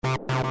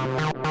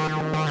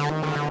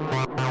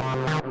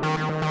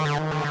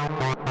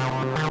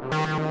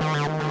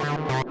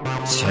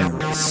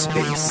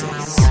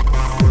TerraSpaces.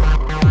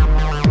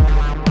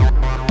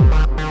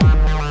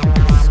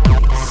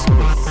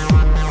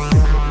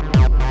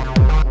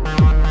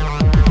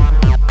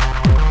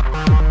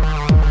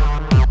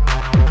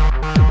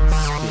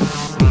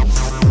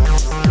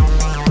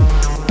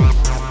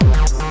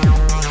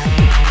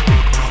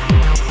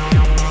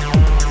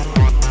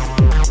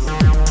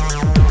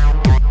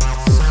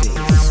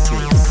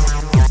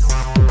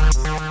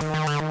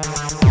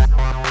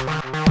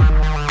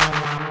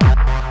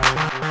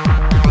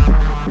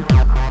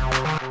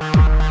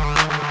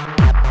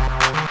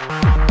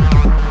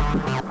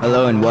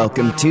 Hello and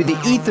welcome to The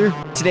Ether.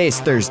 Today is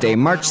Thursday,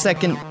 March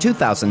 2nd,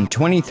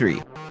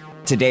 2023.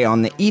 Today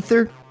on The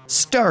Ether,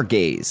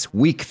 Stargaze,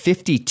 Week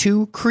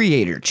 52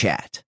 Creator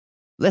Chat.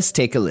 Let's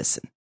take a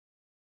listen.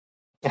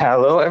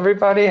 Hello,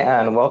 everybody,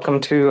 and welcome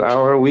to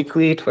our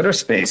weekly Twitter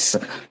space.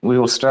 We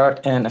will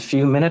start in a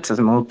few minutes as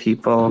more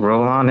people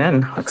roll on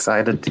in.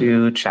 Excited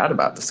to chat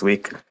about this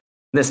week.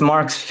 This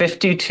marks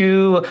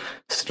 52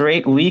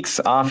 straight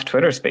weeks off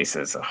Twitter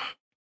spaces.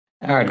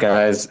 All right,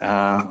 guys,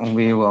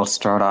 we will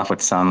start off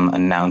with some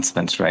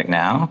announcements right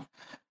now.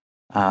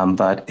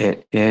 But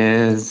it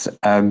is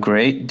a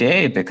great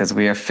day because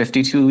we are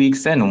 52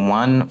 weeks in,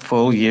 one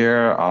full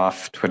year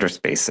off Twitter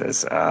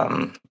Spaces.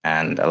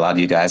 And a lot of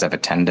you guys have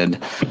attended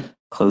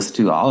close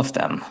to all of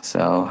them.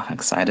 So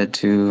excited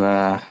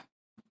to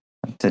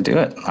do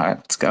it. All right,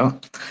 let's go.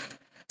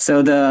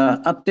 So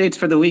the updates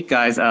for the week,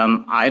 guys,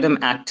 item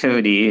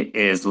activity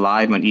is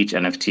live on each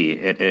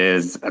NFT. It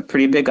is a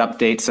pretty big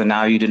update. So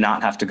now you do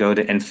not have to go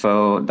to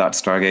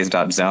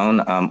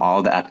info.stargaze.zone.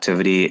 All the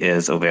activity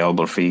is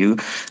available for you.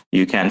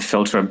 You can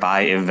filter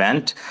by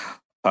event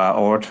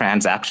or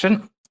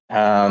transaction.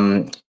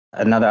 Another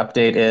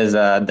update is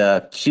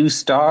the Q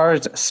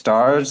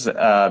stars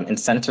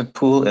incentive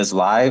pool is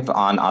live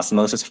on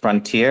Osmosis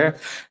Frontier.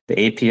 The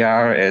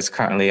APR is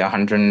currently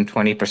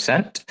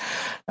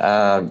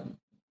 120%.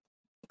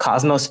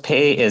 Cosmos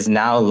Pay is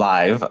now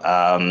live,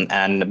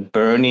 and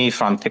Bernie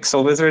from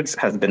Pixel Wizards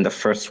has been the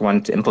first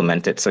one to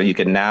implement it. So you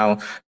can now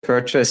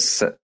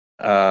purchase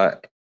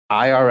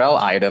IRL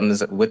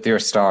items with your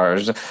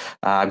stars.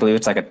 I believe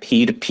it's like a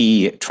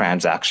P2P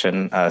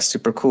transaction.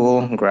 Super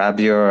cool. Grab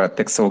your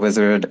Pixel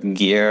Wizard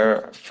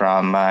gear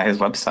from his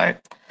website.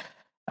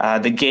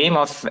 The game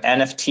of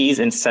NFTs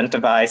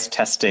incentivized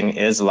testing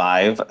is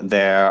live.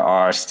 There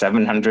are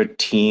 700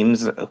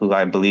 teams who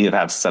I believe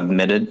have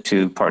submitted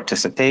to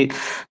participate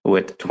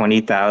with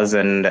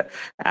 20,000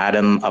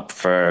 Atom up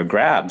for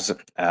grabs.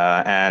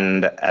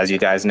 And as you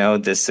guys know,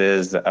 this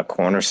is a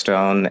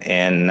cornerstone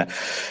in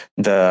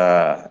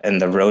the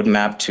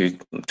roadmap to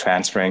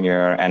transferring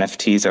your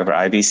NFTs over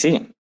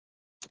IBC.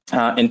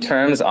 In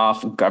terms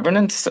of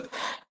governance,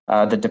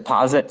 the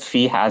deposit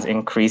fee has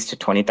increased to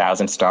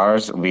 20,000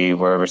 stars. We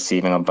were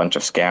receiving a bunch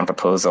of scam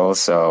proposals,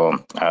 so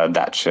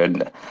that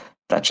should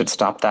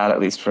stop that at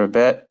least for a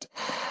bit.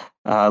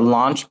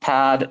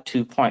 Launchpad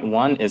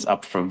 2.1 is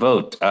up for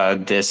vote.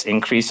 This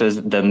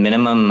increases the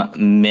minimum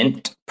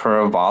mint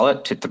per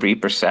wallet to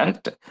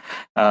 3%,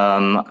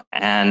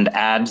 and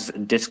adds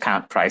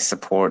discount price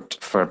support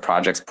for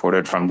projects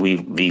ported from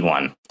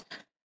V1.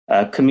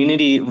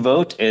 Community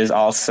vote is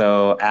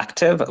also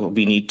active.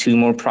 We need 2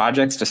 more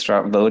projects to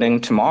start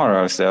voting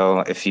tomorrow. So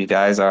if you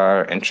guys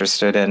are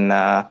interested in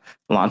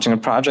launching a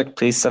project,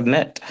 please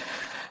submit.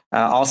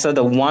 Also,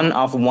 the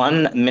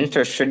one-of-one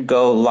minter should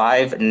go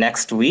live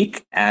next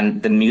week,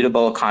 and the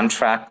mutable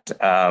contract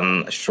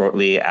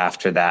shortly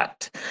after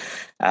that.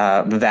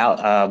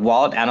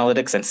 Wallet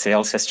analytics and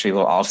sales history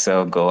will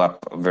also go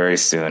up very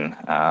soon.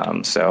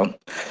 So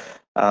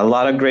a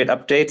lot of great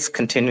updates,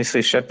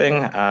 continuously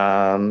shipping.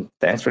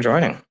 Thanks for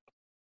joining.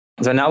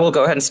 So now we'll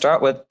go ahead and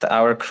start with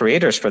our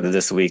creators for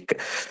this week.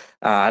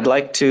 I'd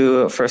like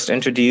to first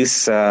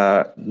introduce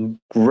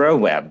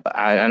GrowWeb.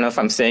 I don't know if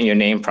I'm saying your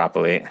name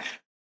properly.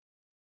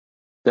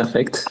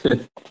 Perfect.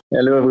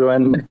 Hello,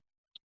 everyone.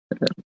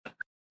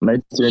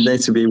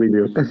 Nice to be with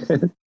you.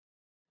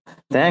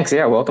 Thanks.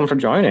 Yeah, welcome for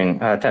joining.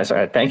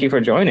 Thank you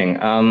for joining.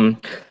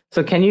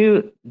 So can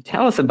you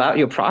tell us about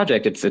your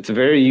project? It's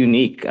very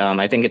unique.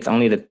 I think it's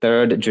only the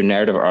 3rd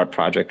generative art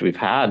project we've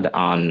had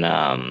on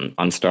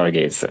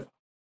Stargaze.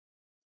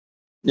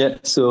 Yeah,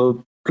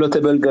 so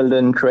plottable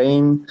golden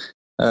crane.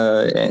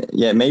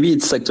 Maybe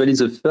it's actually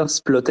the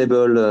first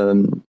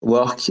plottable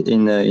work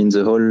in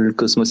the whole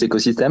Cosmos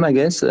ecosystem, I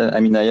guess.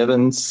 I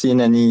haven't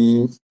seen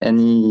any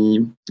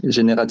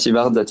generative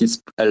art that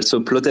is also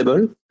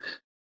plottable.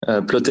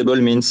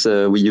 Plottable means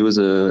we use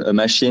a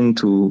machine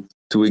to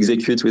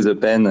execute with a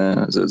pen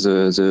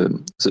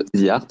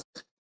the art.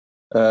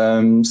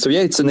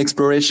 It's an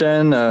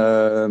exploration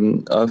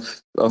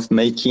of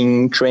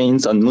making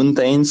trains on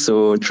mountains.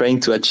 So trying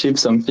to achieve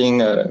something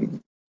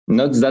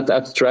not that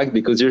abstract,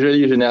 because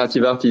usually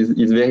generative art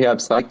is very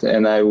abstract,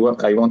 and I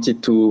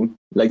wanted to,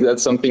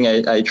 that's something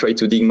I try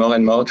to dig more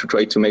and more to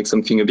try to make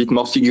something a bit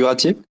more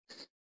figurative.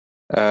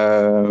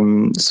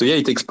 So yeah,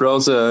 it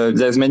explores.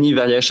 There's many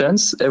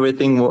variations.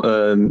 Everything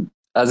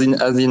as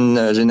in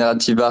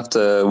generative art.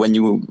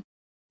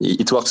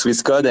 It works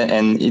with code,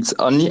 and it's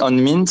only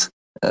on Mint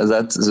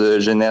that the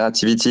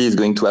generativity is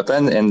going to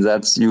happen, and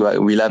that you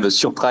will have a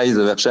surprise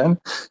version.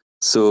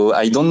 So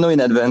I don't know in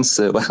advance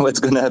what's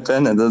going to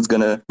happen, and that's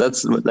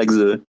like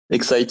the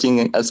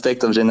exciting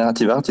aspect of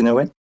generative art in a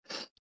way.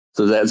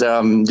 So there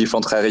are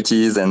different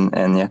rarities, and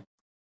yeah.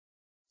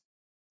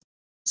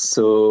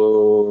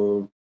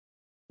 So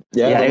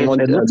yeah, it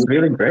looks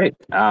really great.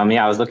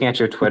 Yeah, I was looking at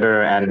your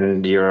Twitter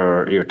and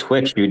your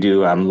Twitch. You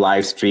do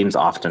live streams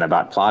often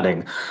about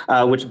plotting,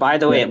 which, by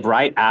the way,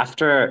 right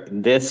after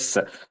this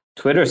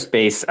Twitter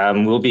space,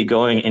 we'll be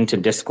going into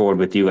Discord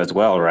with you as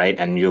well, right?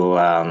 And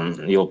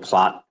you'll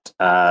plot,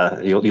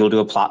 you'll do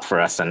a plot for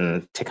us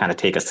and to kind of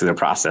take us through the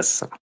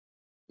process.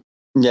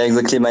 Yeah,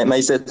 exactly. My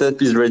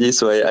setup is ready,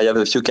 so I have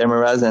a few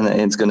cameras, and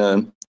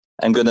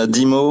I'm gonna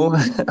demo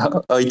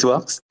how it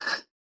works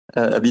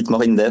a bit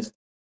more in depth.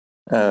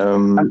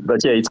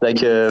 But yeah, it's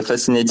like a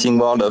fascinating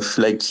world of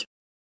like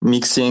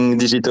mixing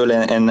digital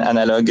and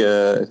analog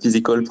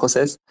physical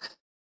process.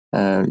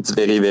 It's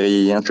very,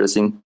 very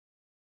interesting.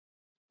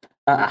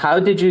 How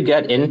did you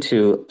get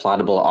into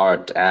plottable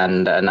art,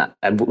 and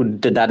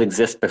did that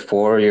exist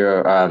before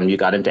you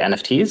got into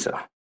NFTs?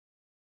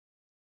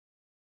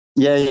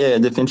 Yeah,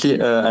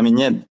 definitely. I mean,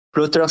 yeah,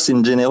 plotters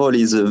in general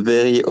is a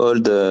very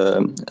old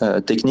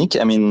technique.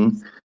 I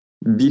mean,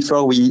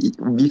 before we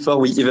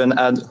even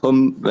had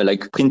home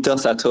like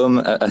printers at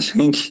home, I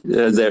think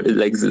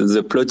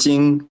the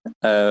plotting,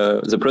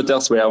 the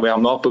plotters were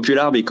more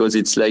popular because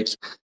it's like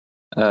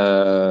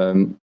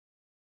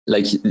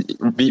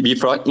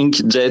before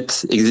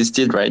inkjet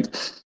existed, right?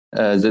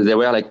 There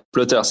were like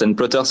plotters, and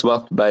plotters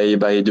worked by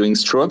doing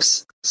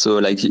strokes. So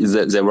like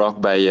they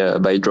work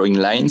by drawing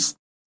lines.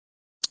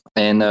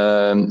 And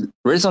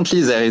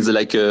recently there is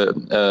like a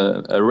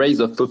rise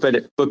of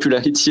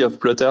popularity of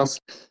plotters.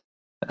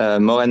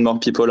 More and more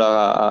people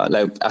are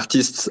like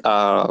artists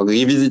are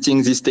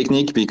revisiting this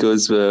technique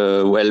because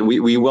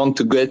we want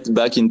to get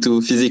back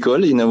into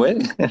physical in a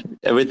way.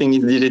 Everything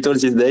is digital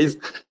these days,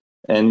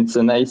 and it's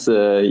nice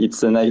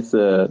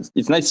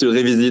to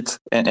revisit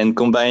and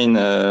combine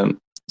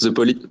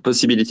the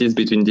possibilities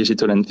between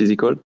digital and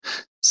physical.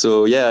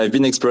 So yeah, I've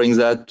been exploring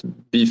that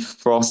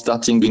before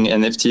starting doing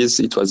NFTs.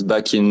 It was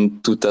back in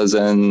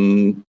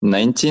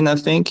 2019, I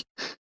think.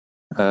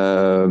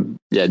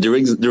 Yeah,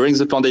 during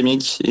the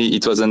pandemic,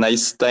 it was a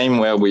nice time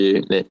where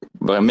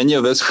many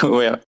of us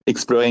were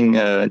exploring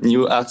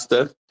new art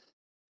stuff.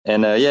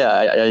 And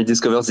yeah, I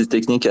discovered this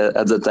technique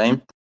at the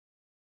time.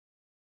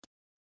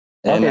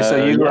 And, okay,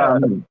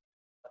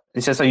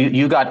 so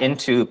you got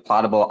into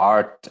plottable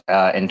art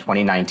in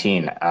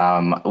 2019.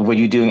 Were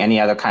you doing any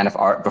other kind of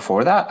art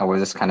before that, or was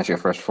this kind of your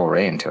first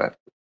foray into it?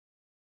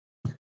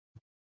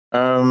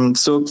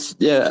 So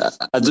yeah,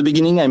 at the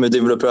beginning, I'm a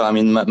developer. I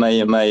mean,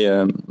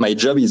 my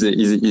job is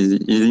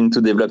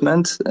into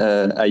development.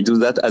 I do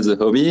that as a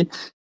hobby,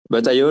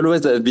 but I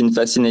always have been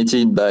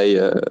fascinated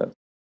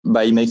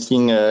by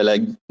making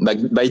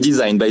by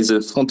design, by the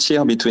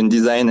frontier between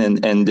design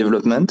and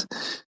development.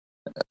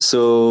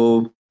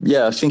 So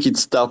yeah, I think it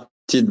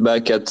started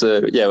back at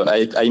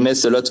I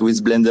messed a lot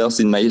with blenders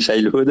in my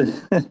childhood.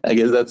 I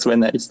guess that's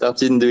when I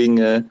started doing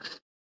a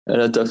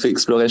lot of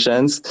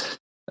explorations.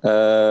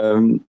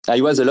 I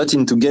was a lot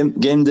into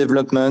game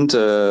development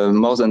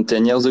more than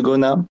 10 years ago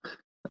now.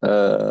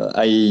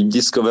 I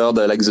discovered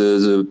like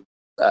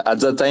at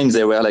that time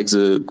they were like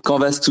the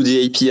Canvas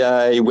 2D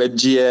API,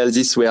 WebGL.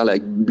 These were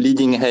like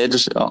bleeding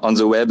edge on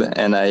the web,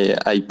 and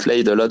I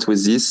played a lot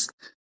with this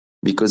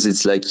because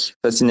it's like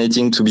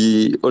fascinating to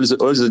be all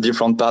the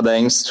different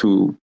paradigms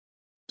to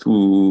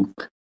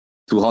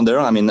render.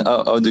 I mean,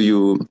 how do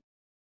you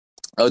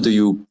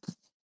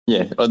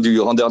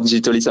render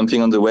digitally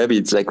something on the web?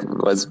 It's like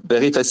was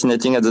very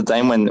fascinating at the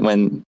time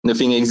when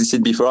nothing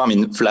existed before. I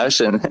mean, Flash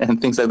and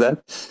things like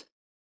that.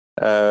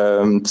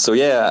 So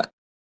yeah,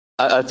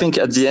 I think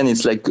at the end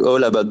it's like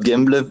all about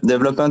game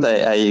development.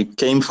 I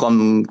came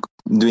from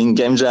doing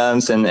game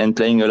jams and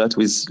playing a lot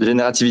with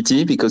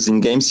generativity, because in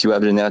games you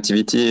have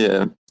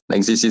generativity.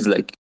 Like this is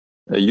like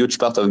a huge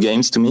part of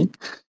games to me.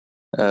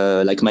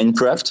 Like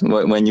Minecraft,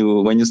 when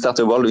you start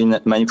a world in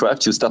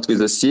Minecraft, you start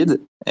with a seed,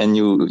 and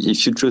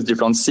if you choose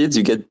different seeds,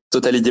 you get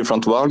totally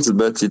different worlds,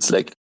 but it's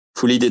like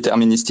fully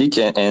deterministic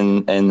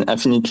and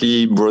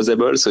infinitely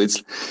browsable. So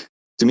it's,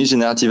 to me,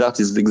 generative art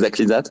is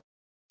exactly that.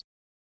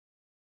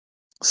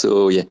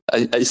 So yeah,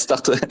 I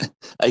start.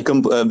 I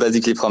come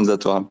basically from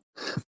that one,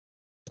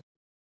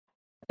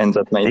 and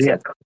that mindset. Yeah.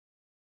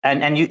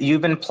 And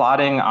you've been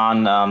plotting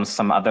on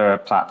some other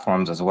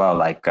platforms as well,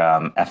 like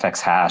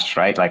FX Hash,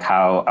 right? Like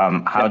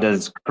how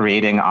does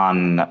creating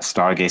on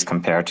Stargaze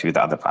compare to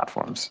the other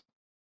platforms?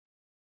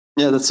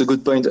 Yeah, that's a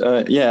good point.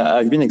 Yeah,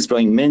 I've been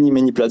exploring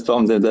many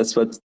platforms, and that's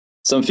what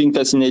something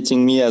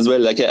fascinating me as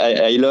well. Like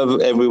I love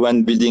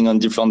everyone building on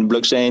different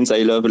blockchains.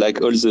 I love like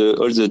all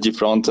the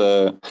different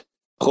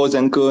pros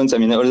and cons. I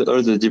mean,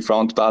 all the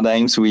different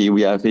paradigms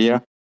we have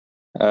here.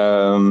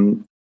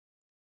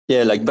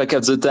 yeah, like back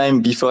at the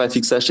time before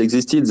FXH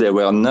existed, there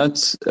were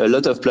not a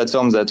lot of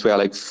platforms that were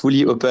like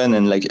fully open,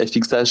 and like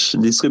FXH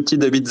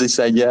disrupted a bit this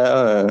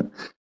idea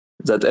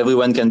that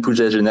everyone can push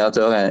their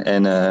generator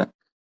and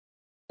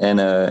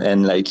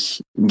like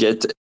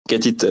get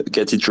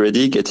it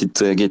ready, get it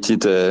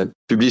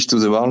published to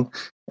the world.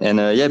 And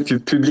yeah,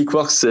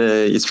 PublicWorks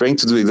is trying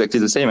to do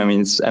exactly the same. I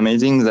mean, it's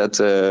amazing that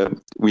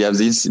we have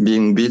this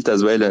being built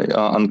as well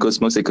on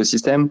Cosmos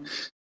ecosystem.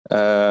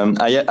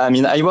 I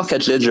mean, I work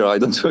at Ledger. I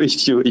don't know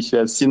if you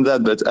have seen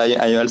that, but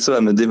I also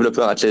am a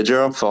developer at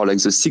Ledger for like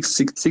the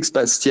six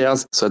past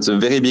years. So at the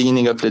very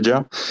beginning of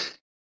Ledger,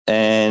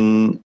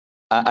 and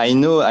I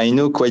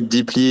know quite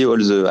deeply all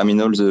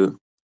the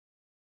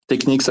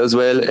techniques as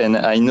well, and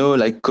I know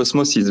like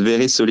Cosmos is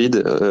very solid,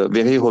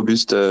 very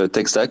robust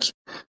tech stack.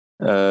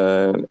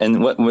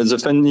 And what the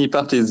funny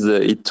part is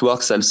it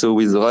works also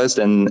with Rust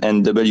and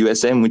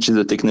WSM, which is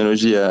a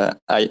technology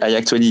I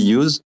actually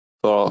use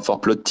for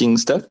plotting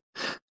stuff.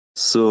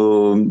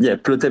 So yeah,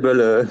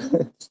 plottable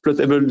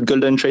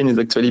golden train is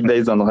actually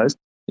based on Rust.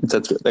 It's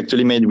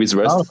actually made with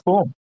Rust. Oh,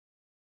 cool.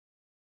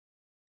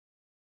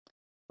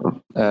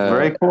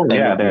 Very cool.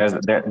 Yeah,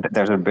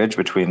 there's a bridge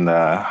between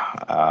the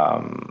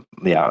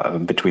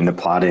between the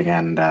plotting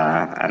and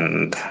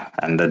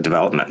the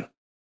development.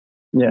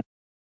 Yeah.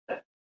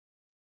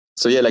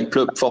 So yeah, like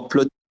for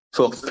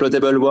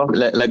plottable work,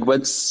 like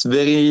what's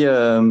very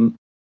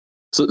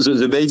so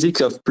the basic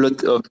of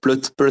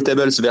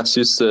plottables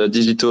versus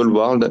digital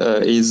world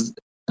is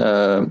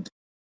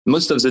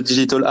most of the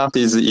digital art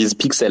is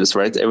pixels,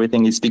 right?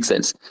 Everything is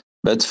pixels.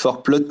 But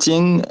for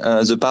plotting,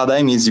 the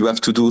paradigm is you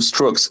have to do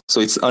strokes.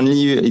 So it's a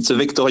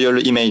vectorial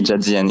image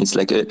at the end. It's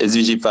like a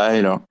SVG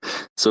file.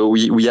 So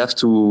we have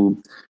to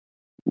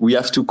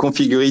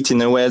configure it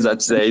in a way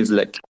that there is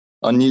like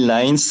only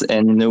lines,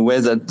 and in a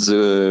way that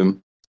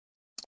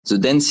the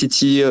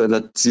density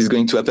that is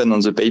going to happen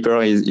on the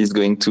paper is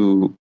going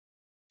to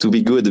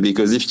be good,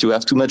 because if you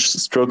have too much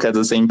stroke at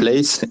the same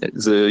place,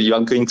 you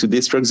are going to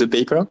destruct the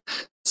paper.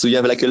 So you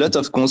have like a lot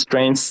of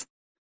constraints,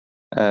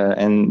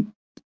 and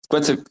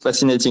quite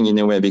fascinating in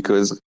a way,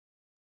 because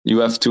you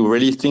have to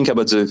really think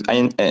about the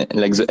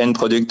end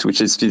product, which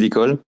is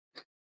physical.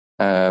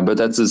 But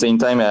at the same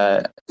time,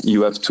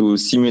 you have to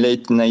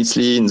simulate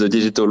nicely in the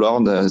digital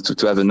world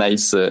to have a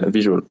nice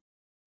visual.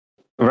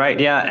 Right.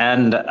 Yeah.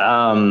 And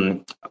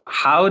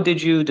how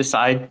did you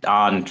decide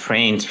on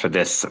trains for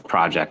this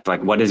project?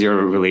 Like, what is your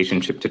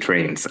relationship to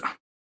trains?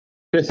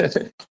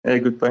 Yeah,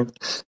 good point.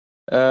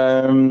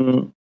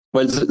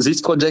 Well,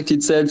 this project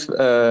itself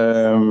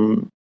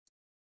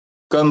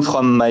come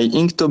from my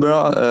Inktober.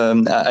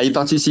 I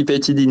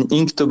participated in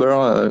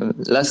Inktober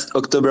last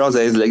October.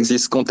 There is like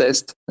this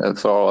contest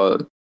for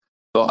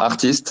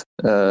artists,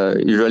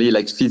 usually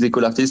like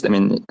physical artists. I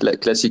mean,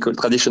 like classical,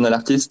 traditional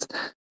artists,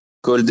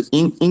 called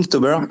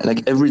Inktober.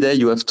 Like every day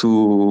you have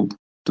to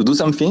do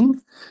something,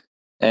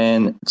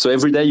 and so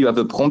every day you have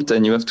a prompt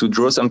and you have to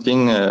draw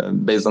something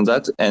based on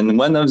that. And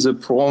one of the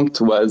prompt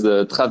was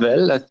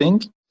travel, I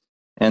think.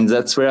 And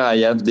that's where I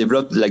have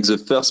developed like the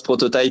first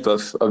prototype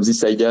of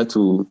this idea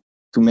to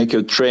make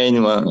a train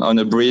on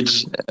a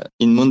bridge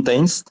in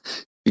mountains,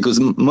 because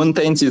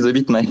mountains is a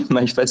bit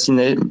my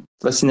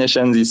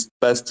fascination this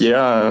past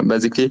year,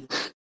 basically.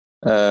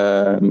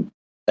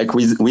 Like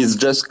with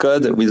just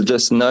code, with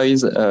just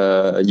noise,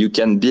 you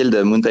can build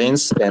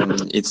mountains,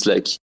 and it's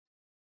like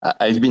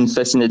I've been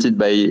fascinated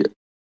by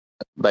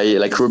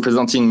like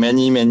representing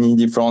many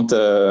different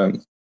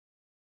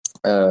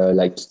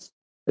like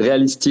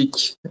realistic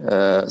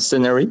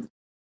scenery.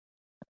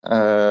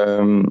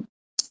 I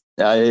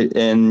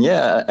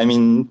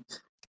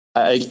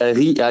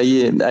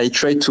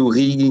try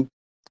to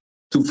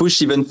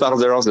push even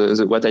further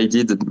what I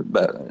did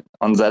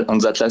on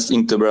that last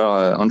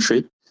Inktober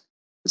entry.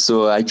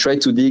 So I try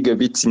to dig a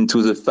bit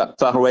into the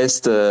Far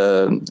West,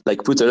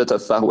 like put a lot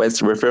of Far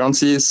West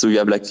references. So you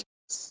have like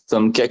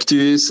some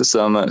cactus,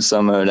 some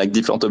like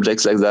different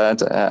objects like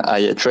that.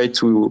 I try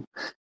to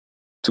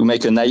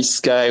make a nice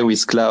sky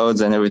with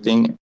clouds and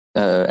everything.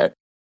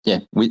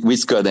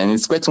 With code, and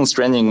it's quite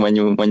constraining when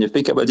you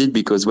think about it,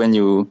 because when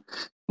you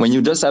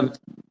just have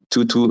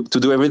to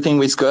do everything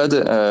with code,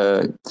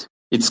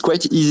 it's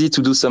quite easy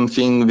to do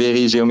something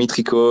very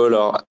geometrical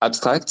or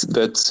abstract.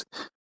 But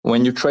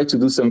when you try to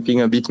do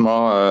something a bit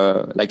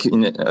more like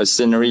in a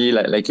scenery,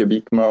 like a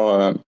bit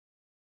more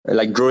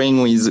like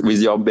drawing with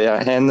your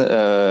bare hand,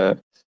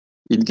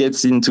 it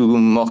gets into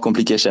more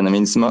complication. I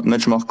mean, it's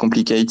much more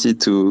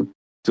complicated to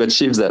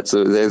achieve that.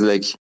 So there's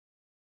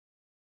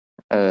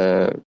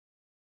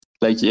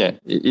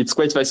it's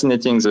quite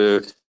fascinating,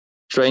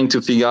 trying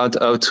to figure out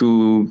how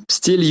to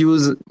still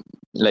use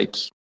like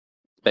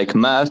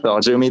math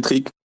or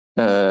geometric,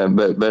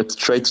 but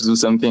try to do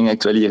something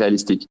actually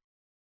realistic.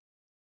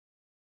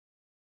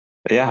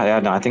 Yeah,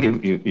 no, I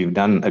think you've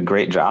done a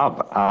great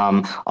job.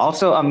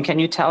 Also, can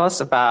you tell us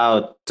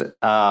about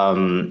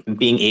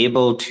being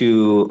able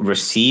to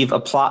receive a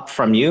plot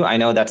from you? I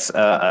know that's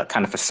a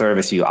kind of a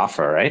service you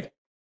offer, right?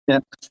 Yeah,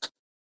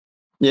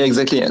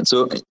 exactly.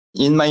 So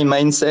in my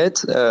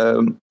mindset,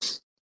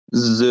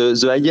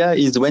 the idea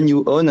is when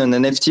you own an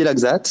NFT like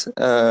that,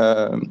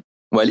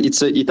 well, it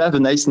has a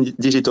nice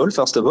digital,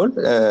 first of all,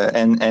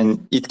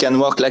 and it can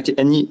work like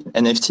any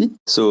NFT.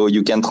 So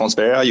you can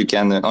transfer, you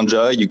can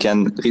enjoy, you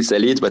can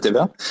resell it,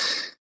 whatever.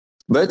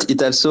 But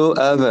it also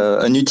have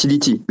an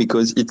utility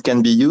because it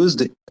can be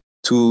used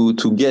to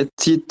get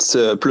it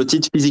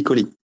plotted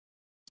physically.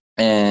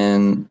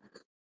 And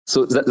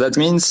so that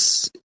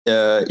means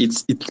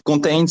it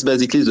contains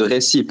basically the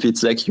recipe.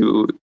 It's like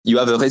you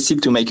have a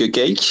recipe to make a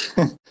cake.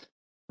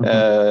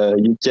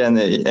 You can,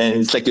 and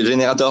it's like a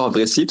generator of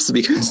recipes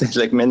because there's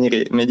like many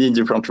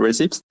different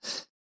recipes,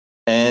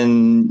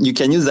 and you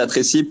can use that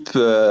recipe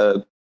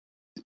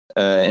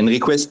and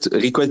request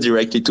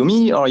directly to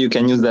me, or you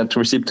can use that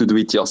recipe to do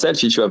it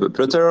yourself if you have a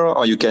plotter,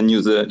 or you can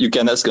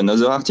ask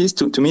another artist.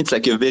 To me, it's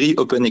like a very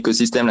open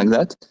ecosystem like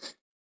that.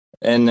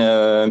 And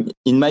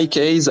in my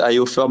case, I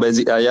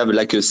have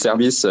like a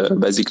service.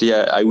 Basically,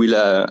 I will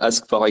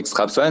ask for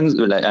extra funds.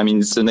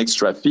 It's an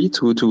extra fee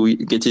to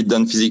get it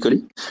done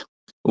physically.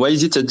 Why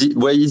is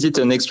it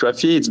an extra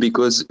fee? It's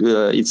because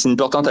it's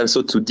important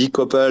also to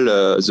decouple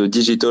the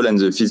digital and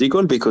the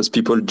physical, because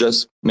people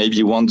just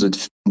maybe want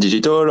the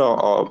digital,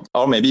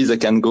 or maybe they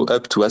can go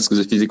up to ask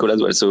the physical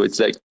as well. So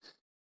it's like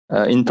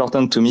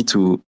important to me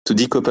to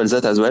decouple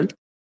that as well.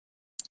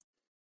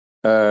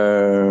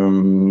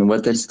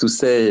 What else to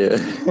say?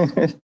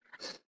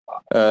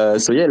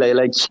 So yeah,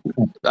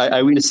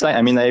 I will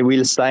sign. I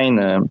will sign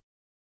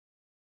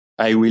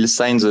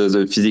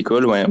the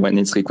physical when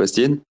it's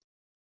requested.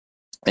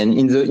 And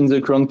in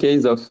the current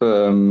case of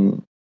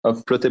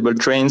plottable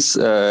trains,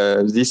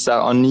 these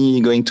are only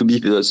going to be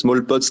the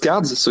small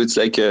postcards, so it's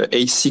like a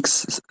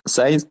A6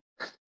 size.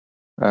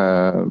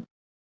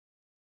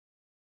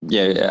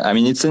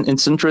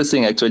 It's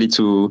interesting actually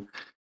to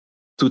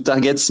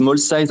target small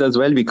size as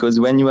well, because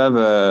when you have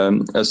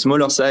a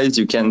smaller size,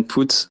 you can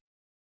put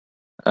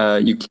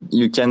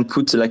you can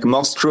put like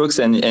more strokes,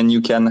 and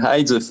you can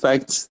hide the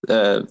fact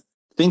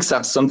things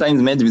are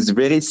sometimes made with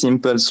very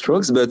simple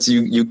strokes, but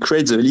you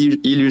create the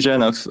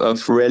illusion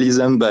of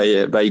realism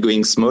by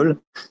going small.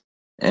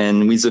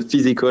 And with the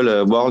physical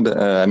world,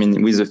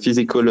 with the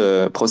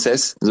physical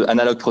process, the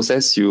analog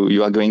process,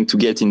 you are going to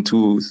get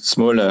into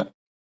small like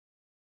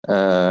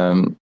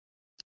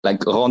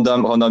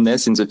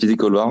randomness in the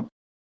physical world.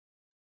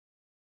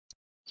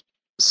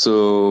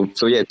 So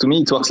yeah, to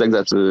me it works like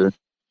that.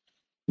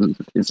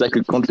 It's like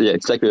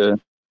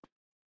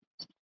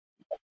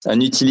an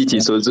utility.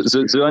 So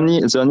the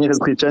only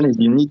restriction is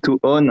you need to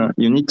own the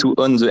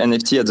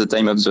NFT at the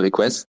time of the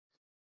request,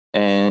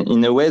 and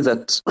in a way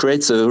that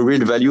creates a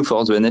real value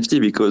for the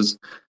NFT, because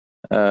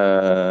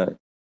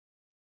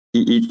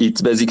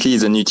it basically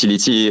is an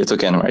utility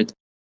token, right?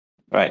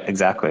 Right,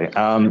 exactly.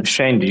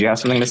 Shane, do you have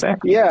something to say?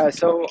 Yeah,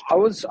 so I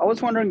was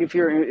wondering if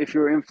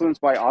you're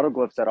influenced by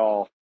autoglyphs at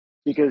all,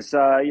 because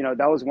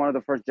that was one of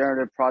the first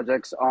generative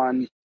projects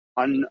on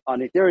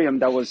Ethereum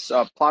that was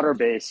plotter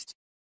based,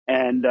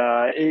 and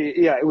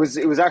it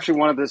was actually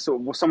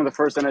some of the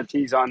first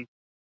NFTs on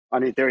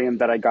Ethereum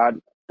that I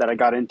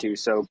got into.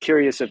 So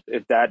curious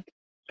if that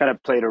kind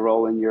of played a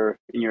role in your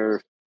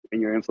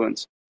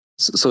influence.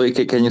 Sorry,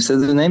 can you say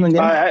the name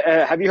again?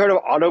 Have you heard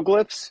of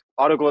autoglyphs?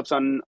 Autoglyphs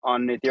on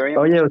Ethereum?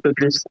 Oh yeah,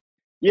 autoglyphs.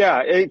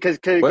 Yeah, because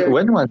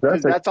when was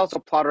that? That's also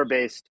plotter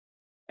based,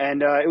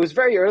 and it was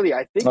very early.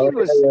 I think it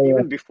was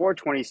even before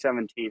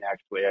 2017.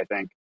 Actually, I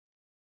think.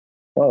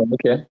 Oh,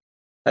 okay.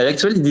 I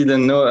actually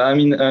didn't know. I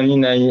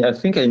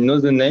think I know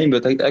the name,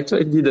 but I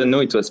actually didn't know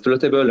it was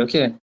plottable.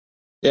 Okay.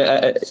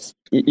 Yeah.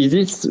 Is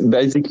it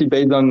basically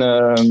based on?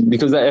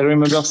 Because I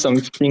remember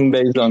something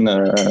based on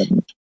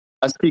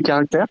ASCII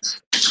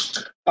characters.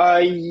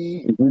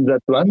 Is it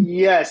that one?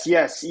 Yes,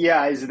 yeah,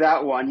 is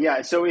that one?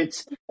 Yeah. So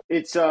it's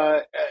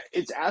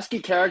ASCII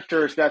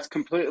characters that's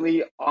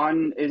completely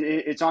on.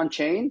 It's on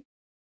chain,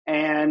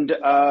 and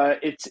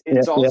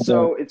it's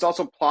also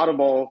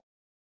plottable.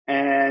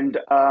 And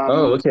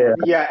okay.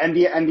 Yeah, and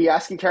the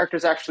ASCII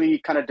characters actually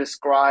kind of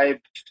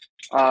describe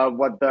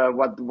what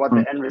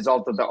the end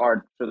result of the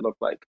art should look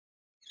like.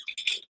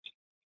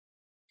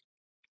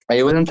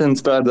 I wasn't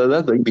inspired by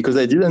that because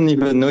I didn't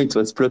even know it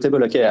was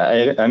plottable. Okay,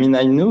 I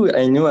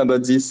knew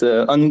about this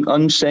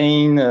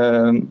on-chain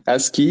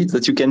ASCII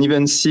that you can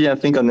even see, I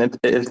think, on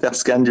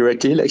Etherscan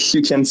directly. Like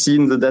you can see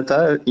in the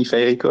data, if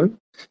I recall.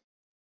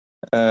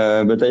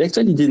 But I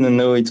actually didn't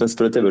know it was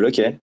plottable.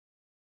 Okay,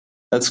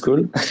 that's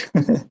cool.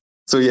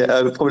 So yeah,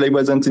 I probably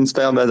wasn't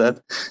inspired by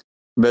that.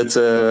 But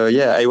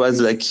I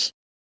was like,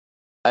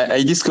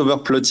 I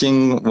discovered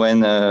plotting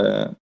when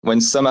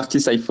some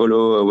artists I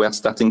follow were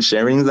starting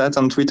sharing that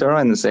on Twitter,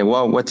 and I say,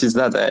 wow, what is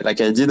that? I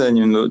didn't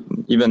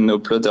even know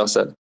plotters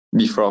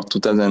before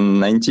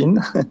 2019.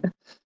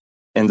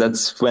 And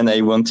that's when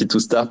I wanted to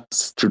start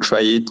to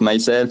try it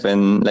myself.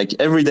 And like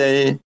every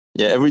day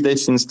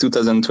since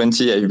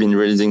 2020, I've been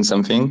releasing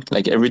something.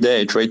 Like every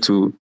day I try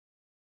to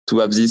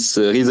have this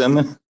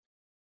rhythm.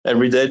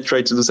 Every day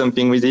try to do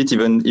something with it,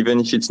 even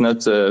if it's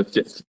not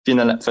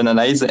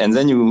finalized. And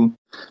then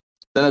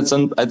then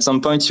at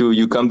some point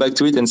you come back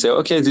to it and say,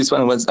 okay, this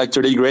one was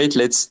actually great.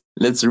 Let's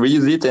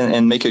reuse it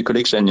and make a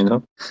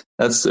collection.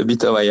 That's a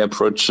bit how I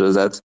approach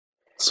that.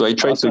 So I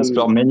try to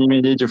explore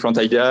many different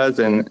ideas,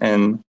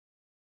 and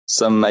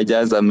some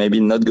ideas are maybe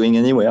not going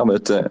anywhere.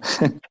 But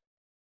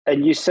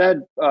and you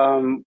said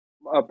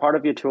a part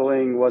of your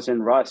tooling was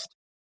in Rust.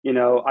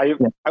 I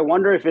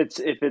wonder if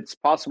it's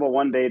possible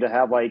one day to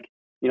have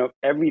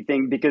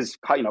everything, because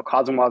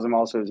CosmWasm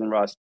also is in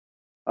Rust.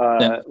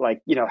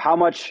 How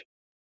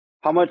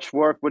much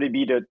work would it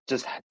be to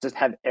just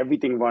have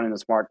everything run in a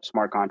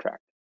smart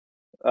contract?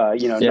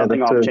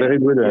 Nothing off chain. Very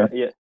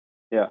good.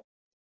 Yeah.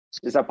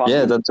 Is that possible?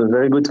 Yeah, that's a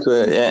very good.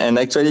 And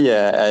actually,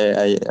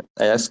 I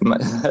asked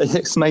I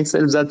asked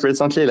myself that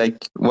recently, like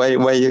why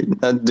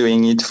not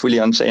doing it fully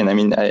on chain? I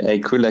mean, I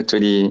could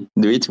actually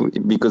do it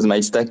because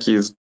my stack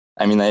is.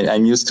 I mean,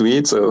 I'm used to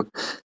it, so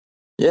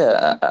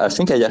yeah, I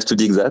think I have to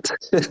dig that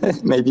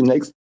maybe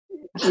next.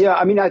 Yeah,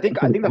 I mean, I think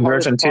the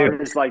hardest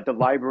part is like the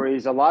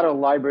libraries. A lot of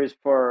libraries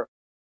for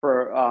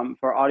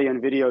audio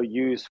and video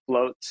use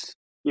floats,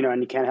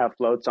 and you can't have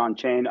floats on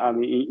chain. I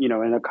mean,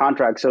 in a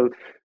contract. So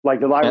like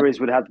the libraries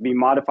would have to be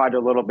modified a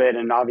little bit,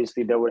 and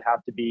obviously they would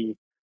have to be,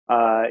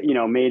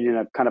 made in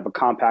a kind of a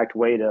compact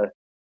way to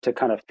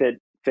kind of fit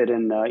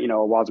in, a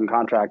WASM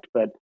contract.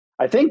 But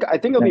I think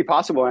it'll be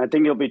possible, and I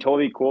think it'll be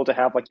totally cool to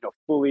have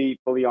fully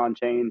on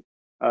chain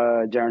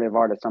generative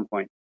art at some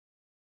point.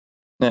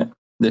 Yeah,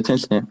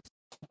 definitely.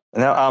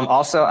 Now,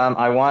 also,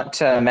 I want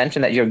to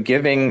mention that you're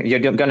going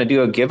to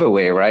do a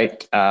giveaway,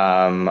 right?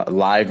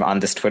 Live on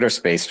this Twitter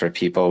space for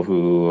people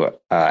who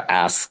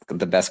ask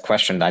the best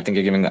question. I think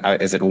you're giving,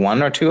 is it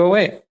 1 or 2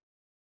 away?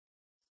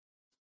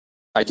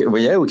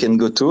 We can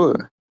go 2.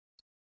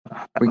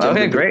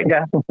 Okay, great.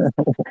 Yeah.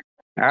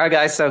 All right,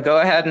 guys. So go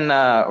ahead and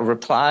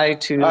reply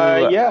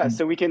to.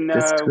 So we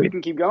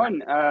can keep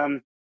going.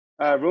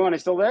 Ruan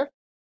is still there?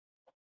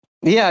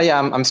 Yeah,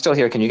 I'm still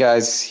here. Can you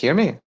guys hear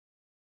me?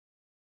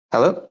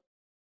 Hello?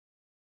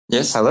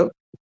 Yes. Hello?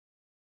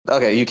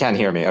 Okay, you can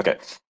hear me. Okay.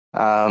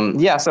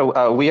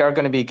 So we are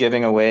going to be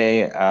giving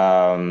away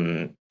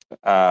a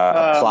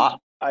plot.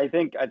 I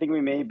think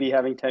we may be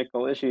having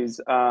technical issues.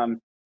 Let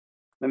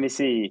me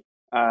see.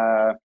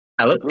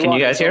 Hello? Can you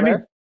guys hear me?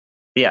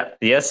 Yeah.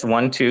 Yes.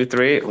 1, 2,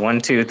 3.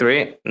 1, 2,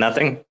 3.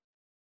 Nothing.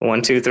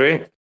 1, 2,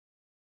 3.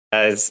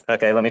 Guys,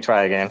 okay, let me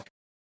try again.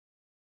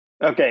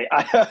 Okay.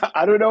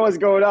 I don't know what's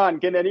going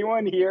on. Can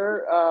anyone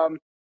hear?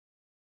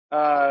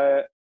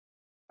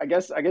 I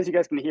guess you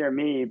guys can hear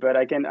me, but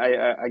I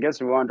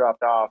guess Ruan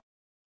dropped off,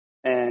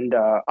 and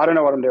I don't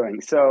know what I'm doing.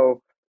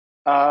 So,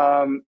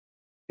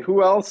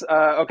 who else?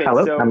 Okay.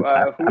 Hello? So,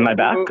 am I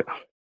back?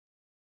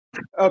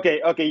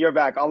 Okay, you're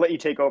back. I'll let you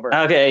take over.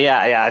 Okay,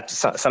 yeah.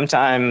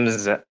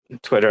 Sometimes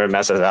Twitter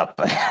messes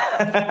up.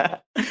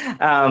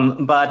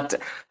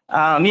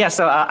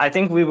 So I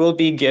think we will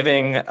be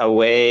giving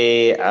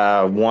away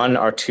 1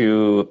 or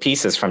 2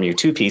 pieces from you.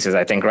 2 pieces,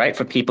 I think, right?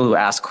 For people who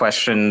ask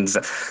questions.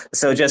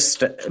 So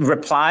just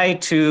reply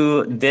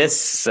to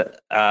this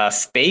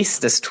space,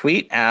 this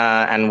tweet,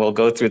 and we'll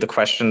go through the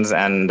questions,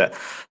 and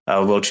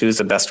we'll choose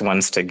the best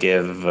ones to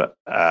give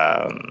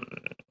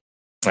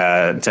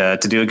to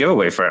do a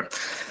giveaway for.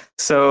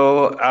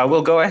 So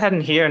we'll go ahead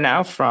and hear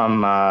now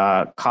from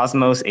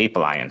Cosmos Ape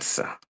Alliance.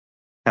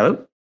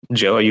 Hello,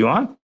 Joe, are you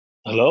on?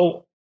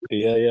 Hello.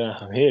 Yeah,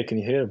 I'm here. Can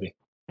you hear me?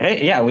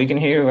 Hey, yeah, we can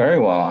hear you very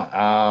well.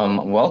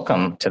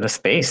 Welcome to the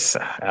space.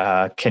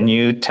 Can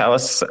you tell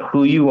us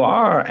who you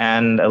are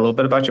and a little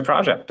bit about your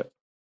project?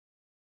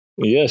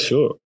 Yeah,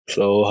 sure.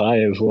 So,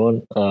 hi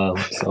everyone.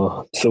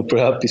 So super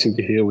happy to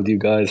be here with you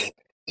guys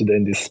today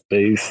in this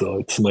space. So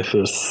it's my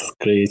first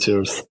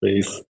creator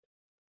space.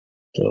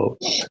 So,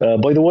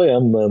 by the way,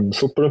 I'm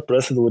super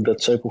impressed with the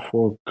type of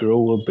work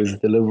Grow Up is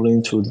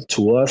delivering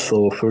to us.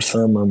 So first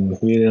time I'm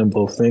hearing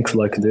about things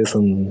like this,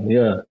 and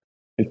yeah,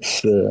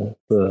 it's a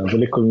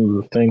really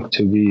cool thing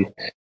to be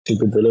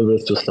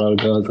delivered to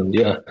Stargaze, and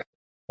yeah,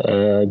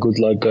 good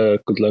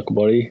luck,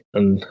 buddy,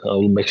 and I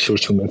will make sure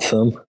to meet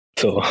some.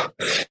 So,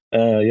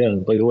 yeah.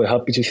 By the way,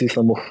 happy to see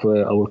some of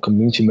our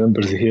community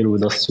members here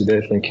with us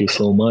today. Thank you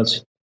so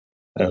much,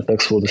 and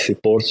thanks for the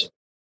support.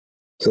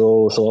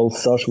 So I'll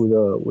start with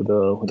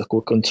a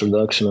quick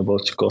introduction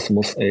about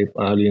Cosmos Ape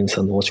Alliance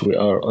and what we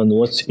are and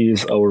what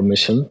is our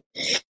mission.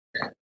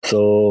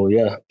 So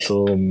yeah,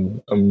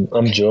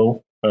 I'm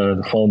Joe,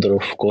 the founder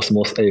of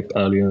Cosmos Ape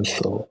Alliance.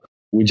 So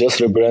we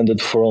just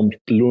rebranded from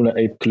Luna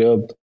Ape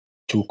Club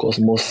to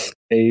Cosmos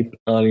Ape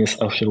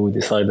Alliance after we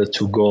decided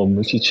to go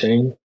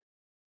multi-chain.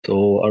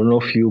 So I don't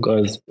know if you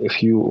guys,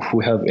 if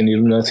we have any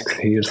lunatics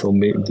here, so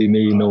they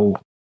may know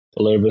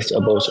a little bit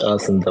about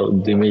us, and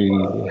they may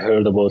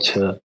heard about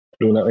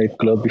Luna Ape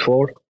Club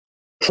before.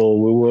 So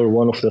we were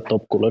one of the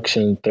top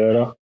collection in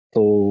Terra.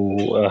 So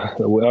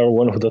we are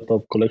one of the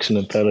top collection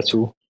in Terra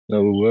too. We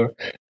were,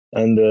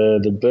 and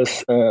the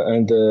best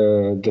and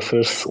the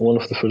first one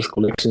of the first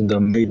collection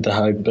that made the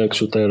hype back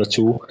to Terra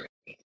 2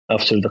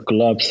 after the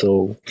collapse.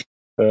 So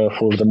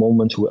for the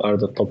moment, we are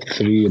the top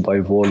 3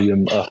 by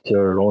volume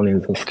after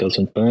Rollins and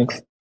Skeleton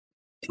Tanks.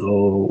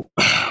 So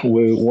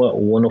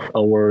one of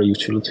our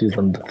utilities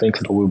and the things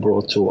that we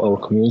brought to our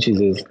communities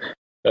is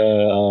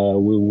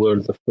we were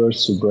the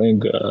first to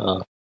bring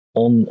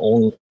on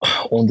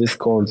on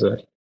Discord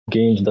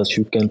games that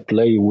you can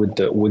play with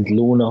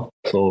Luna.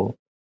 So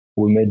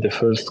we made the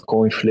first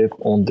coin flip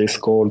on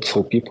Discord,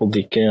 so people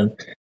they can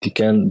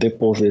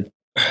deposit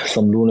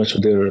some Luna to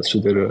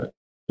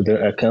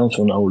their account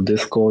on our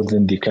Discord,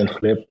 and they can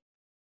flip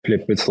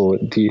it, so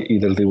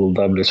either they will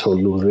double it or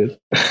lose it.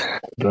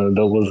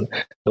 That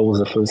was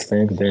the first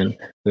thing. Then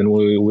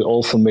we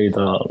also made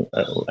a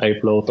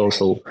plot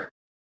also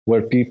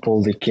where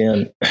people they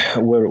can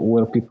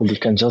where people they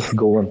can just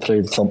go and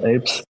trade some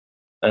apes,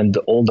 and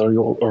all the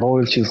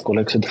royalties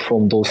collected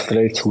from those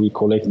trades we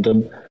collect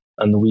them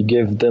and we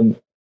give them.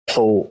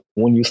 So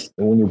when you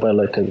buy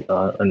like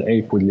an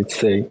ape with, let's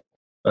say,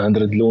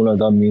 100 Luna,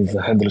 that means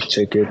 100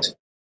 ticket,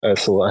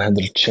 so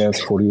 100 chance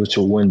for you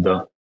to win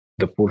the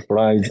pool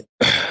prize.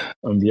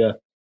 And yeah,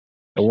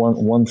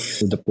 once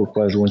the pool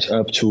prize went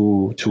up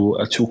to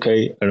a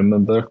 2k, I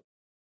remember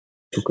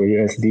 2k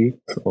USD,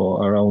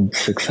 so around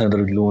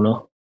 600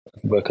 Luna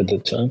back at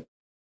that time.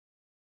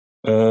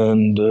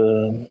 And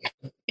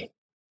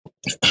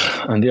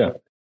yeah,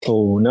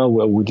 so now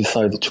we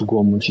decided to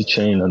go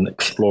multi-chain and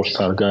explore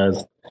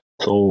Stargaze.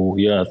 So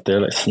yeah,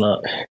 there it's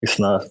not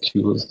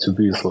used to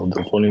be, so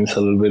the volume is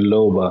a little bit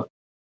low, but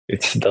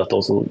it's that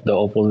also the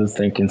opposite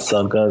thing in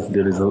Stargaze.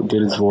 There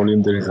is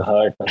volume, there is a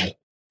hype, and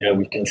yeah,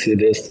 we can see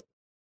this.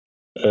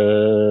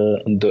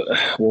 And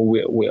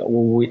what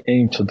we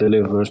aim to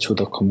deliver to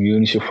the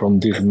community from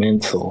this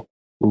mint, so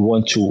we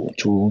want to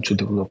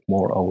develop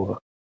more our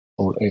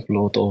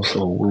upload.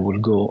 Also, we will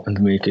go and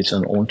make it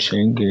an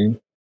on-chain game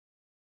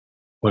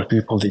where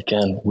people they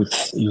can, with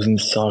using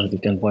stars, they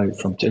can buy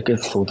some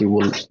tickets, so they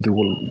will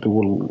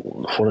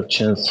for a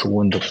chance to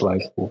win the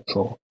prize pool.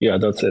 So yeah,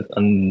 that's it.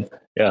 And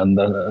yeah, and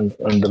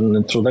an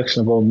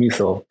introduction about me.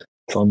 So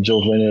I'm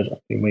Joe Venner.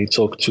 I may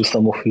talk to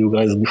some of you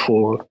guys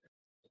before.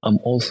 I'm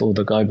also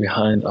the guy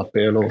behind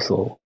Apello,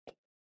 so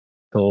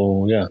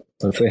yeah,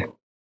 that's it.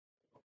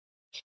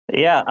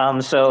 Yeah.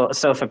 So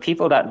for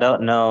people that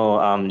don't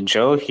know,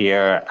 Joe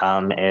here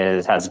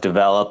has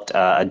developed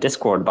a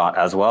Discord bot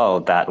as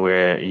well that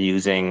we're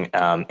using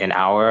in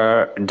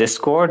our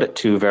Discord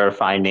to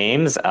verify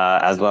names,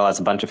 as well as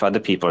a bunch of other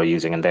people are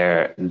using in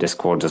their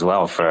Discords as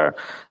well for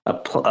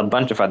a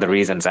bunch of other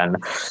reasons. And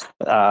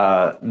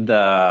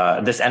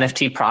this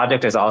NFT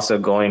project is also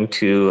going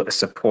to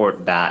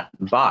support that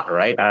bot,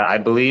 right? I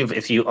believe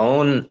if you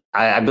own,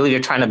 I believe you're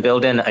trying to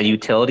build in a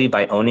utility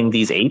by owning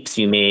these apes,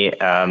 you may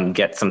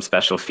get some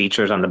special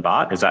features on the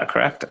bot. Is that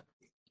correct?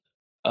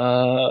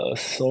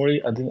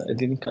 Sorry, I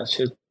didn't catch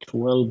it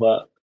well,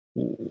 but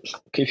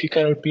okay, if you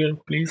can repeat,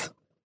 please.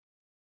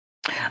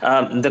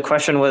 The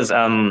question was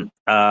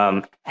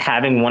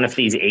having one of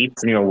these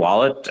apes in your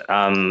wallet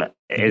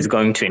is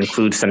going to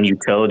include some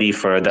utility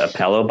for the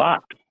Apello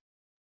bot.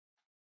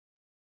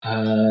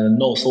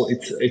 No, so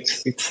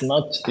it's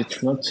not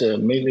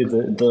mainly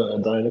the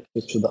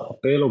directed to the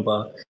Apello,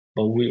 but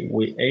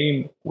we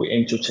aim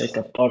to take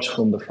apart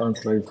from the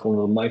funds raised from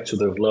the mic to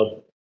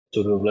develop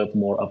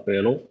more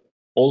Apello.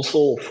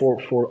 Also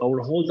for our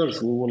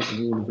holders, we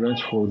will grant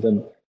for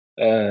them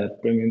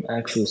premium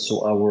access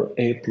to our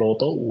ape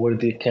lotto, where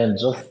they can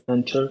just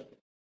enter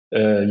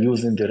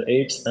using their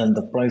apes, and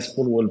the prize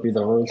pool will be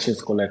the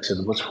royalties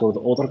collected. But for the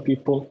other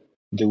people,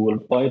 they will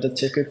buy the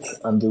tickets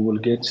and they will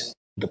get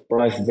the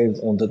price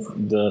based on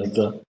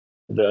the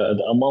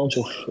amount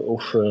of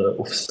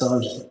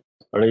stars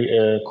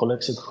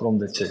collected from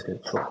the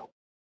ticket. So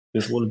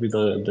this will be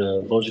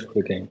the logic of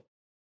the game.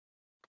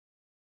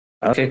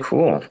 Okay,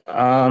 cool.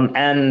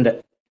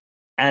 And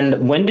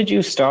when did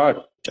you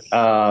start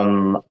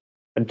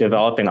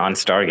developing on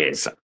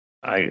Stargaze?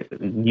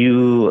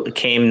 You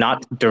came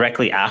not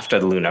directly after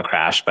the Luna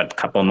crash, but a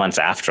couple of months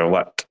after.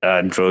 What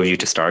drove you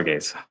to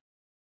Stargaze?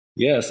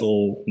 Yeah,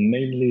 so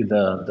mainly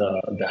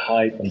the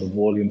hype and the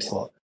volume.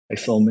 So I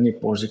saw many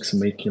projects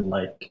making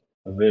like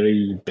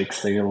very big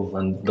sales,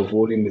 and the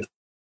volume is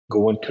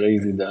going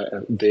crazy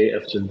day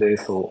after day.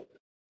 So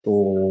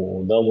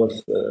that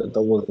was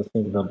the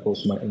thing that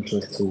brought my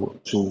interest to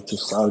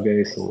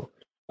Stargate. So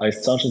I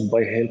started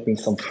by helping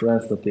some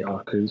friends that they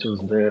are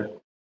creators there.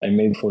 I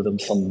made for them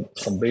some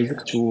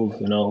basic tools,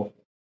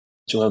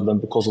 to help them,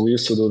 because we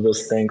used to do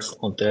those things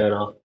on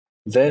Terra.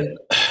 Then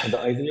the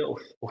idea of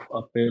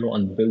Apero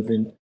and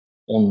building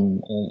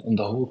on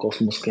the whole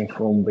cosmos came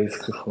from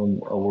basically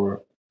from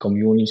our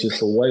community.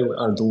 So why we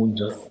are doing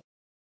just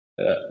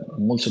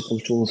multiple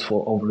tools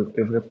for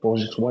every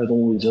project? Why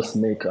don't we just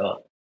make a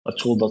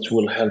tool that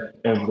will help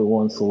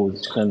everyone, so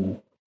it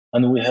can,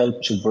 and we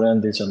help to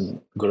brand it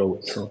and grow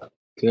it. So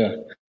yeah,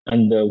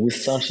 and we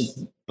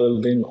started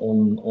building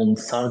on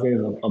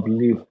Stargaze, I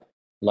believe,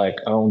 like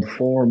around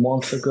 4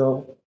 months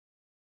ago.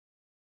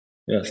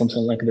 Yeah,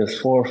 something like this,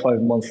 4 or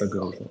 5 months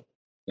ago. So,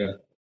 yeah,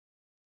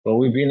 but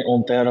we've been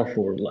on Terra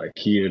for like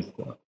years.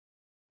 So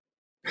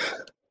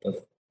that's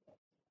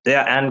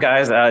Yeah, and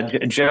guys,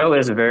 Joe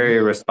is very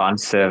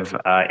responsive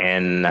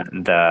in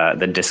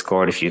the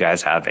Discord. If you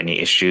guys have any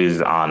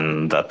issues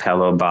on the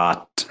Pello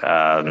bot,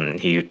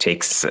 he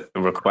takes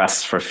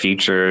requests for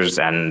features,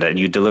 and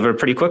you deliver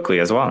pretty quickly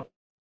as well.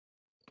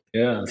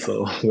 Yeah,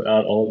 so we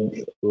are all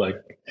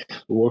like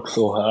work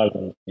so hard,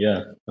 and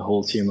yeah, the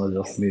whole team, not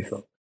just me.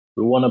 So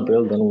we want to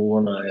build and we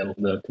want to help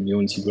the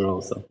community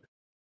grow. So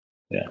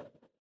yeah,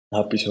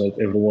 happy to help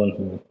everyone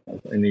who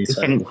has any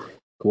type Can, of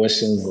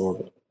questions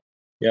or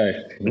yeah,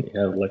 if you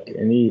have like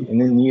any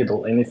need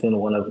or anything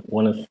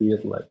wanna see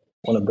it, like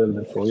wanna build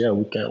it. So yeah,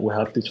 we're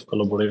happy to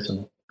collaborate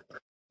and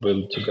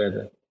build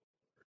together.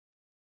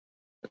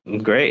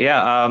 Great.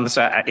 Yeah.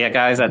 Yeah,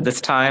 guys, at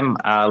this time,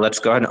 let's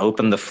go ahead and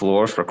open the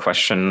floor for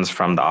questions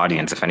from the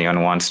audience. If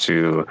anyone wants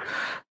to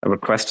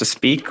request to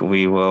speak,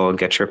 we will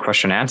get your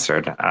question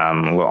answered.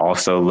 We'll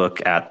also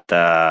look at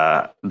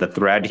the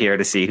thread here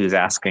to see who's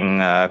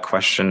asking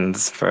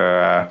questions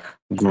for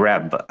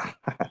Greb.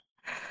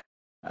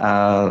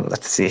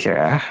 Let's see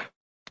here.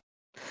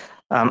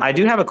 I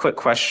do have a quick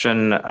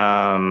question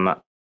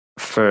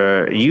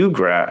for you,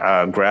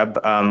 Greb.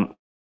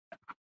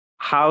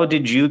 How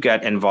did you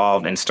get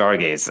involved in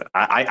Stargaze?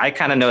 I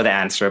kind of know the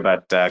answer,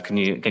 but can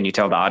you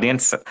tell the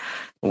audience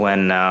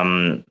when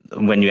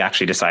you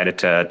actually decided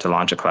to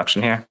launch a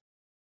collection here?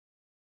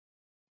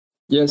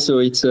 Yeah, so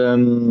it's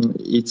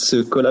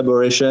a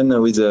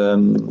collaboration with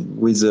sorry,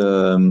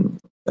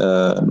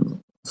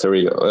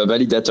 a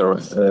validator.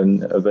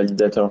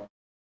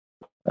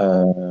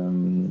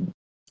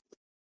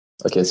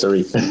 Okay,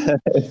 sorry,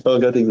 I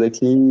forgot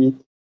exactly.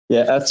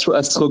 Yeah,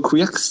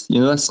 AstroQuirks,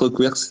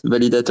 AstroQuirks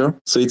validator.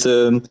 So it's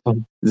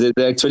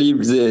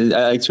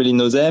I actually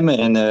know them,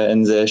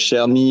 and they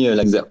share me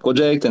like their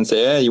project and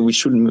say, hey, we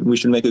should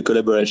make a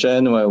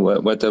collaboration.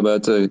 What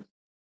about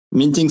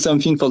minting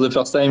something for the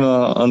first time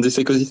on this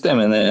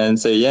ecosystem? And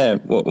say, yeah,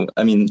 well,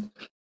 I mean,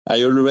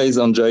 I always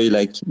enjoy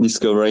like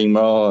discovering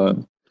more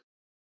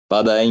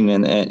paradigm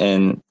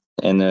and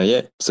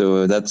yeah.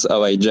 So that's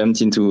how I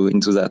jumped into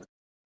that.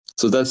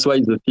 So that's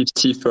why the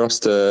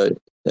 51st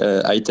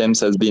items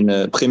has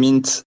been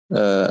pre-mint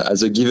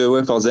as a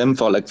giveaway for them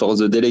for the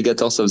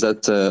delegators of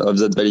that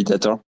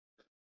validator.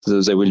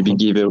 So they will be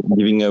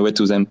giving away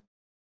to them.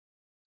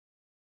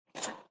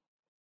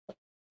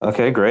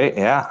 Okay, great.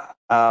 Yeah.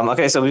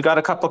 Okay, so we've got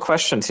a couple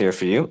questions here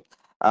for you.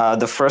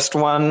 The first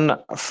one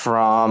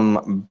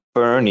from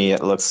Bernie,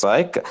 it looks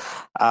like.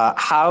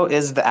 How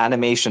is the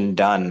animation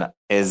done?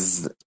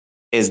 Is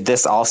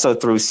this also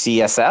through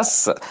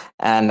CSS?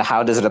 And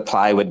how does it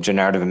apply with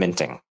generative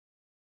minting?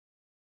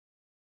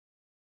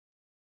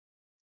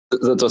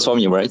 That was for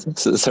me, right?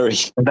 So, sorry.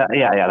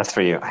 Yeah, that's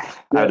for you.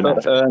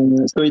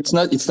 So it's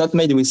not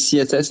made with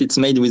CSS. It's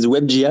made with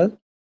WebGL.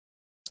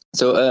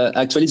 So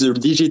actually, the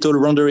digital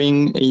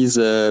rendering is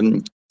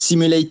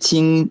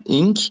simulating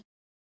ink.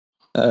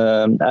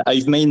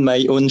 I've made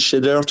my own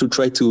shader to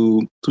try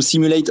to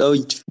simulate how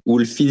it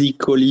will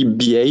physically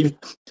behave.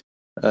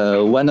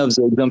 One of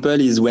the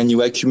example is when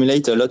you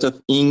accumulate a lot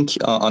of ink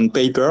on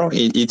paper,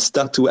 it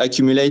starts to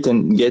accumulate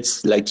and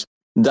gets like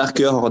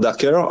darker,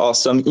 or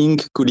some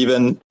ink could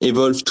even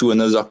evolve to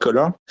another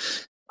color.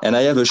 And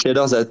I have a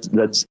shader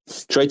that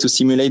try to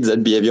simulate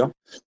that behavior.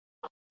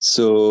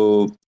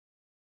 So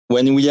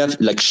when we have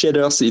like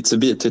shaders, it's a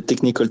bit a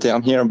technical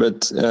term here,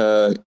 but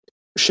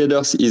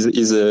shaders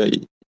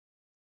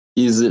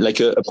is like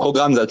a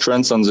program that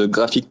runs on the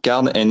graphic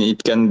card, and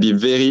it can be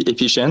very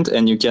efficient,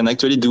 and you can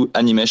actually do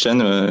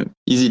animation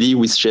easily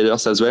with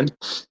shaders as well.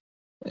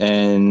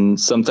 And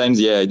sometimes,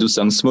 yeah, I do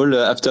some small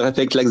After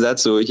Effects like that.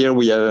 So here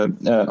we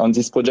have on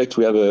this project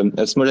we have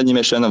a small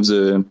animation of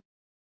the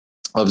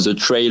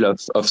trail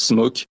of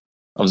smoke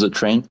of the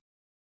train.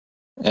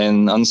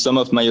 And on some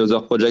of my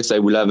other projects, I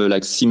will have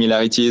like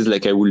similarities.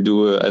 Like I will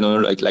do I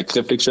don't know, like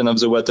reflection of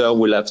the water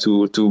will have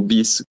to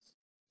be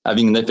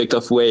having an effect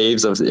of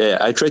waves.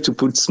 I try to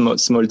put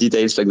small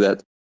details like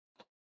that.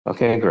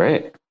 Okay,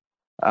 great.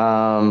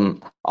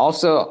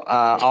 Also,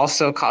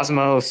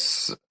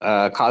 Cosmos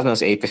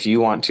Ape, if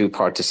you want to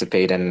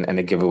participate in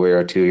a giveaway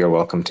or two, you're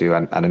welcome to.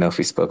 I don't know if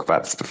we spoke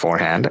about this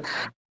beforehand.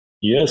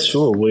 Yes,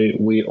 sure.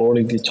 We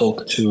already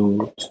talked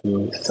to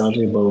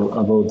Sally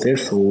about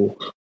this. So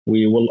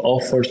we will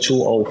offer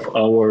two of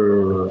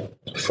our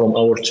from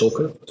our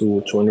token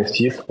to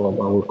NFTs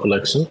from our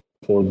collection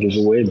for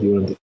giveaway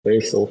during the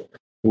phase. So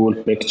we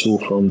will pick two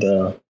from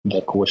the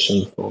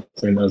question, so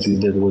same as you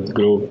did with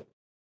Grow.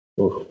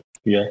 So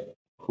yeah,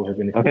 if we have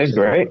any questions.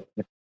 Great.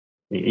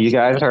 You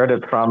guys heard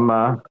it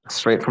from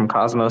straight from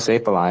Cosmos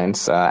Ape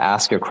Alliance.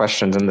 Ask your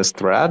questions in this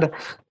thread,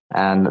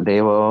 and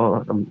we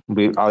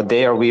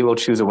will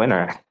choose a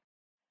winner.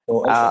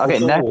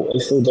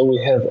 Also, we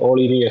have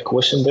already a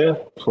question there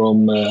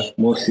from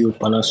Monsieur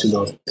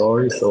Panachido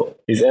Story. So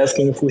he's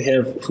asking if we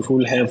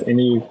will have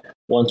any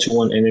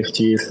one-to-one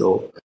NFTs.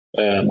 So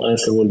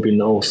answer will be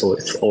no. So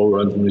it's all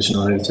randomly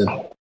generated.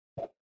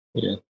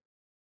 Yeah.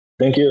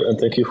 Thank you, and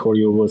thank you for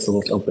your words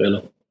about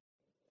Alpela.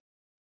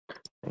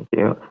 Thank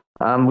you.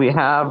 We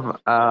have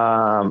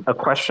a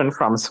question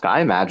from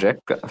Sky Magic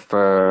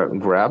for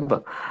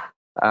Greb.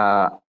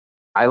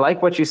 I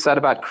like what you said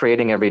about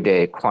creating every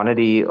day,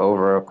 quantity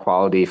over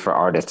quality for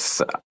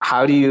artists.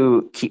 How do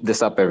you keep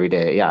this up every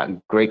day? Yeah,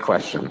 great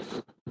question.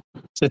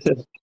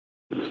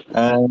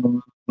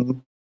 um,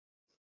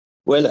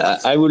 well,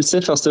 I will say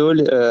first of all,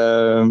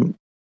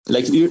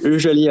 like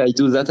usually I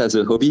do that as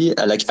a hobby,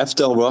 like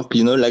after work,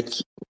 like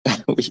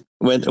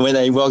when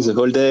I work the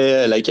whole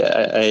day, like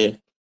I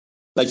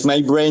like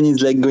my brain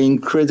is like going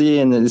crazy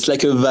and it's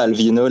like a valve,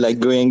 like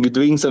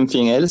doing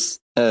something else.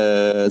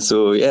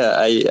 So yeah,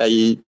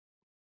 I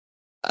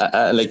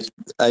like,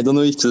 I don't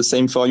know if it's the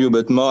same for you,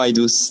 but more I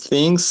do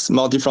things,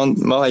 more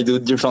I do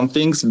different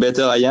things,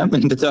 better I am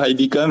and better I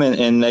become,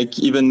 and like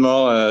even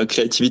more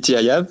creativity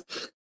I have.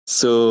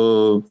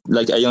 So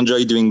like I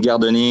enjoy doing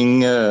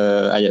gardening.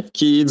 I have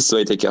kids, so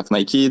I take care of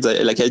my kids.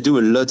 I do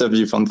a lot of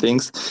different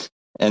things.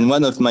 And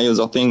one of my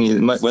other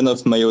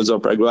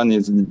background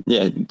is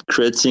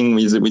creating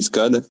with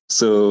code.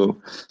 So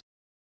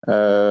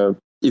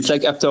it's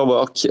like after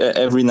work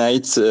every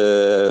night.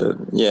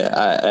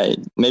 I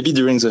maybe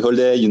during the whole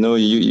day,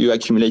 you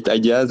accumulate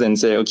ideas and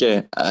say,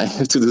 okay, I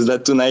have to do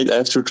that tonight. I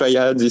have to try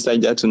out this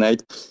idea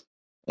tonight.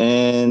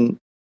 And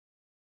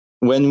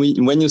when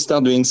you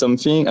start doing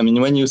something,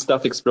 when you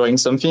start exploring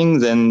something,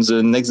 then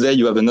the next day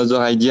you have another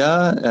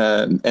idea,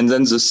 and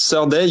then the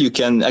third day you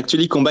can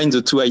actually combine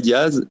the two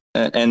ideas.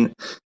 And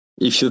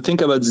if you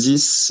think about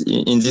this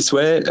in this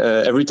way,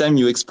 every time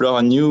you explore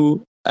a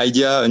new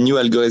idea, a new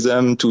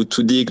algorithm to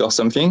dig or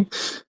something,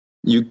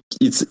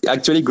 it's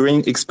actually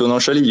growing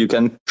exponentially. You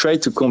can try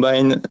to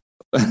combine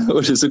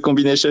the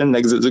combination,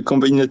 like the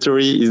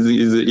combinatory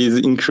is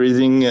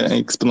increasing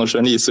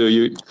exponentially. So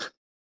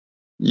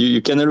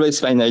you can always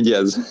find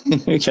ideas.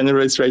 You can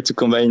always try to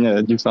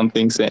combine different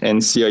things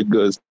and see how it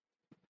goes.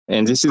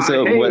 And this is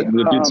what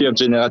the beauty of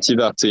generative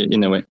art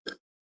in a way.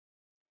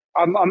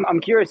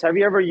 I'm curious. Have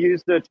you ever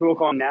used a tool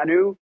called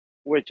Nanu,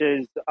 which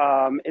is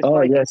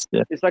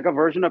it's like a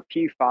version of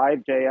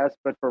P5.js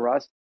but for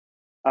Rust?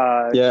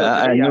 I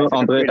know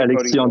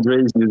Alexis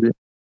André is using.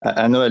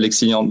 I know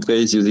Alexis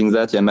André is using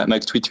that. Yeah, Mac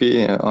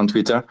Tweetway on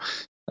Twitter.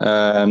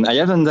 I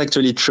haven't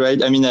actually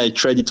tried. I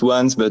tried it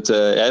once, but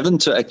I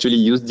haven't actually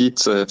used it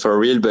for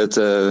real. But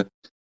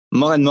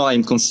more and more,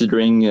 I'm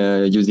considering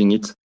using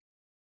it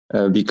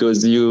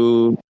because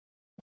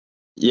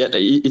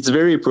it's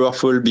very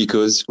powerful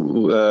because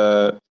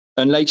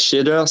unlike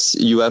shaders,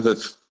 you have a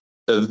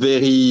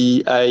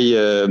very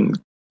high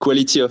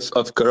quality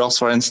of colors.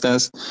 For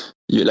instance,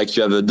 you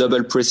have a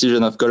double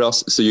precision of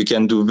colors, so you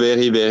can do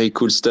very, very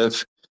cool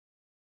stuff.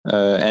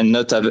 And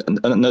not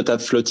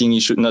have floating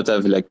issues, not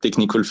have like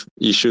technical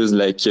issues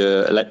like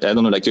I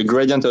don't know, like a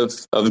gradient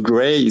of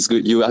gray is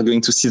good. You are going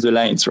to see the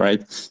lines,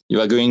 right?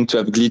 You are going to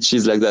have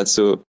glitches like that.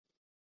 So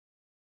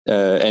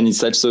and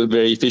it's also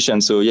very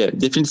efficient. So yeah,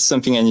 definitely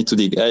something I need to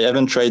dig. I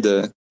haven't tried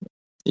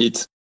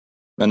it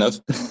enough.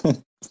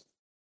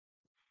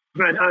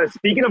 But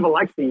speaking of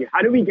Alexi,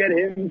 how do we get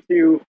him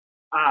to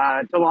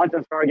launch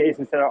on Stargaze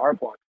instead of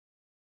Artblock?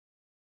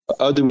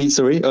 How do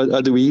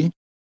we?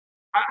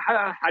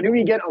 How do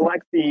we get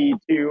Alexi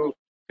to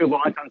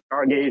launch on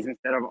Stargaze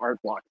instead of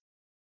Artblock?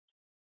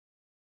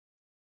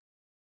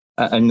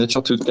 I'm not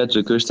sure to catch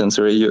the question.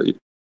 Sorry.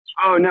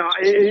 Oh no,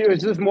 it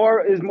was just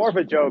more of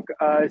a joke.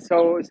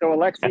 So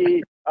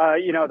Alexi,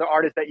 the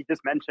artist that you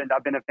just mentioned,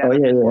 I've been a fan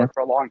of his work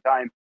for a long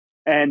time,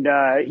 and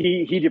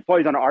he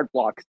deploys on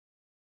Artblocks.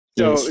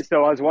 So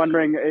I was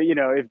wondering,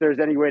 if there's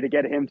any way to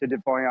get him to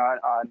deploy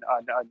on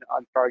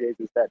Stargaze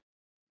instead.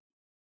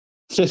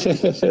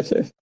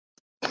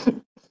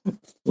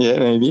 Yeah,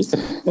 maybe.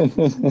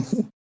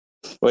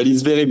 Well,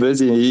 he's very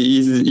busy.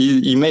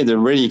 He made a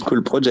really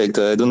cool project.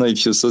 I don't know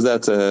if you saw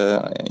that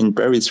in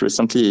Paris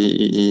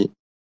recently.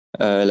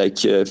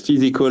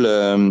 Physical.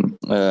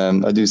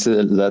 How do you say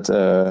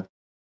that?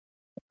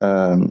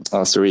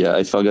 Sorry,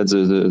 I forgot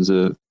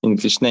the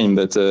English name,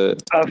 but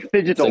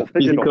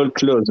physical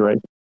clothes,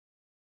 right?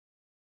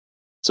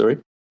 Sorry.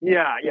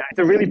 Yeah, it's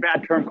a really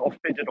bad term called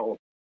phygital,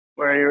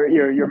 where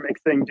you're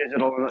mixing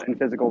digital and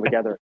physical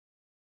together.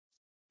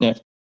 Yeah.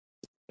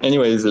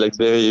 Anyways, like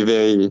very,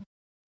 very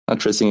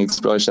interesting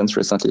explorations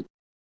recently.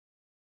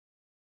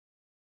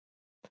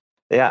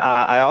 Yeah,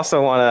 I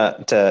also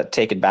want to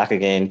take it back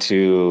again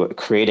to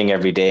creating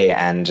every day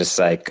and just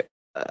like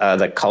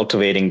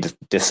cultivating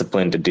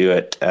discipline to do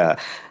it.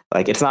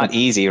 It's not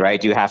easy,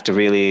 right? You have to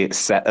really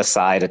set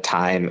aside a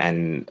time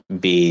and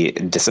be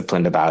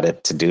disciplined about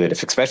it to do it,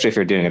 especially if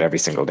you're doing it every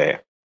single day.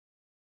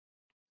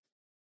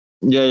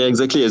 Yeah,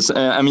 exactly.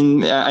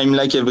 I'm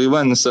like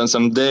everyone. So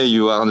someday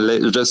you are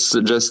just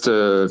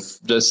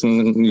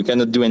you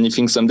cannot do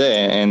anything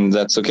someday, and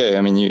that's okay.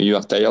 You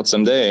are tired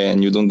someday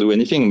and you don't do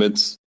anything. But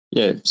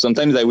yeah,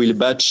 sometimes I will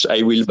batch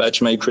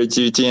my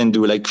creativity and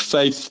do like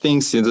 5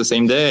 things in the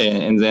same day,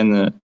 and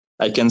then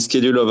I can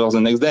schedule over the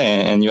next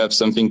day, and you have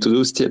something to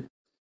do still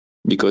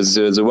because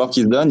the work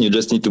is done. You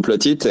just need to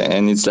plot it,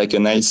 and it's like a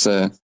nice.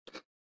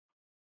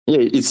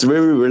 It's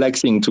very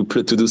relaxing to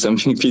do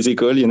something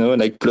physical,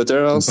 like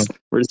plotters.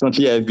 Mm-hmm.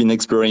 Recently, I've been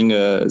exploring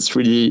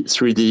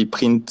 3D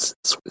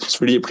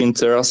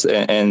printers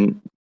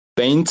and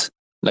paint.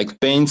 like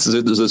Paint,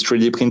 those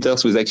 3D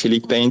printers with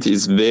acrylic paint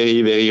is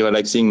very, very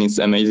relaxing. It's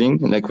amazing,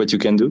 like what you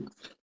can do.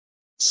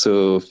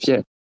 So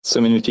yeah,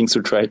 so many things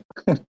to try.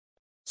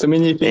 So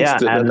many things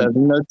that have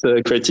not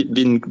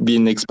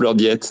been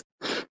explored yet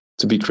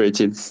to be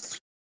created.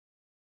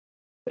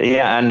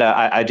 Yeah, and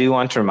I do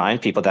want to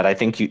remind people that I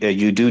think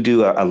you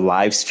do a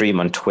live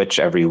stream on Twitch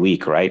every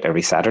week, right?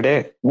 Every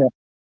Saturday. Yeah.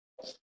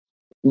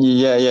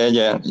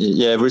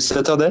 Every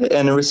Saturday,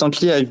 and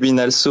recently I've been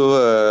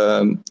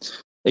also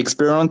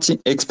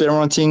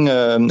experimenting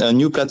a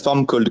new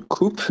platform called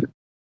Coop,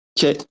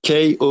 Koop.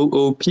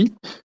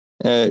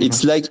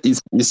 It's like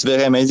it's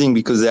very amazing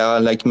because they are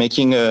like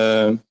making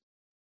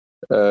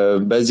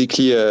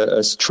basically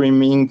a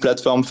streaming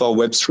platform for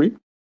Web3.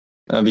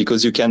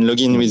 Because you can log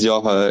in with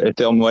your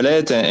Ethereum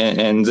wallet,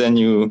 and then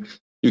you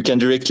are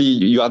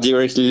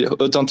directly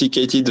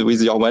authenticated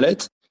with your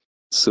wallet,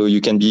 so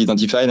you can be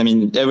identified. I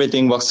mean,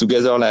 everything works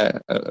together. Like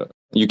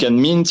you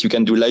can mint, you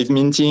can do live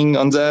minting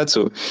on that.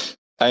 So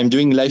I'm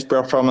doing live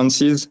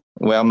performances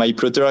where my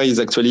plotter is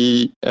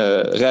actually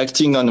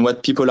reacting on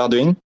what people are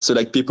doing. So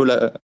like people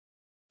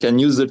can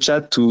use the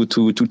chat to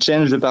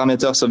change the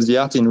parameters of the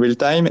art in real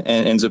time,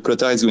 and the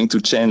plotter is going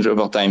to change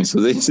over time. So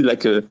this is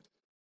like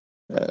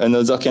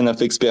another kind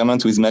of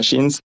experiment with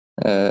machines,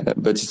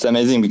 but it's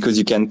amazing because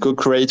you can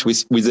co-create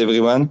with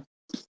everyone,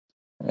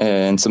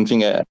 and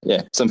something I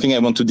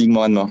want to dig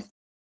more and more.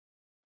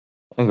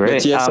 Great.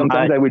 But yeah,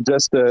 sometimes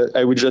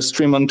I will just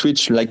stream on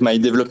Twitch like my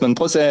development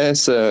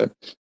process.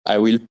 I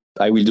will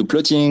do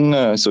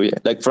plotting. So yeah,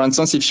 like for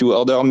instance, if you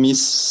order me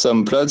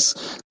some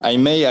plots, I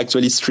may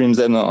actually stream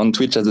them on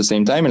Twitch at the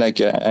same time. Like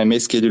I may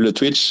schedule a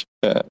Twitch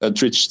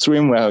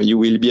stream where you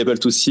will be able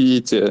to see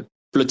it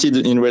plotted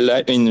in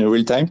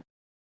real time.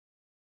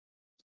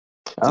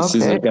 This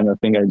is the kind of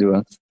thing I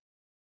do.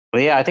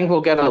 Well, yeah, I think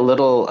we'll get a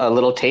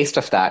little taste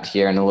of that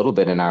here in a little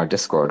bit in our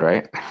Discord,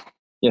 right?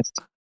 Yes.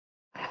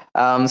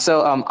 On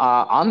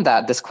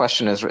that, this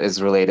question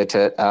is related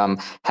to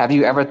have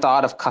you ever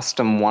thought of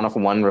custom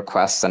one-of-one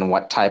requests and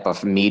what type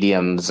of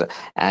mediums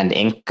and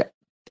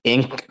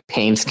ink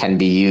paints can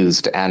be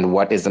used, and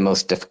what is the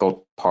most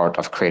difficult part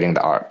of creating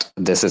the art?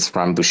 This is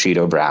from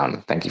Bushido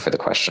Brown. Thank you for the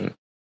question.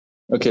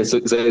 Okay, so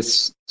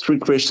there's 3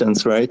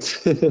 questions, right?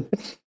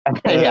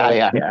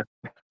 Yeah.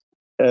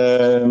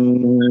 Have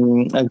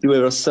you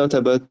ever thought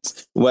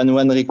about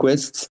one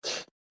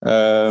requests?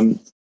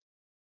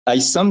 I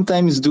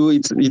sometimes do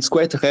it. It's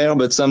quite rare,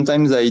 but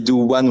sometimes I do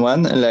one.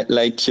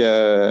 Like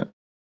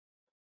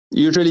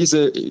usually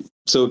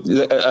So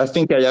I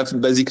think I have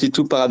basically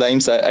 2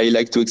 paradigms I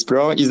like to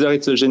explore. Either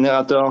it's a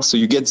generator, so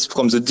you get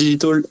from the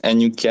digital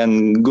and you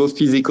can go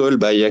physical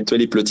by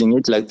actually plotting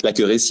it like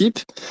a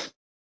recipe.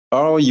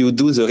 Or you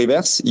do the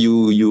reverse.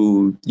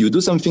 You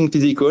do something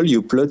physical,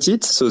 you plot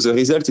it, so the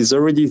result is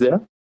already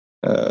there.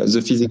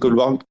 The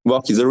physical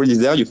work is already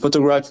there. You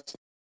photograph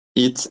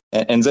it,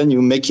 and then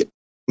you make it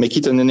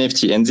an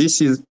NFT. And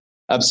this is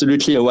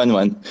absolutely a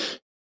 1-1.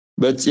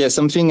 But yeah,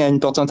 something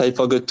important I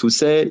forgot to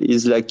say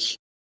is like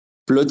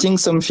plotting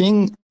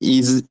something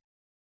is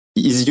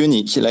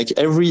unique. Like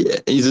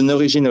is an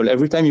original.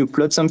 Every time you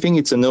plot something,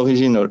 it's an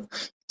original.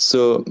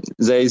 So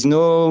there is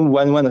no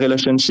 1-1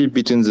 relationship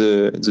between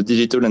the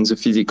digital and the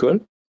physical.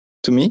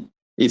 To me,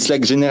 it's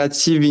like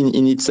generative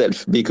in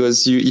itself,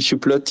 because if you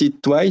plot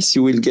it twice,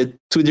 you will get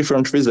 2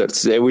 different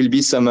results. There will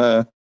be some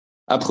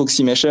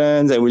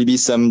approximations, there will be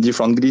some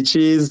different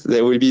glitches,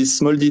 there will be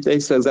small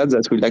details like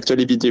that will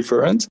actually be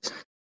different.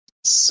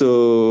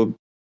 So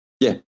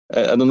yeah,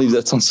 I don't know if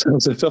that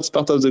answers the first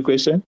part of the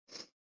question.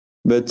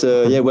 But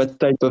yeah, what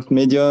type of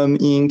medium,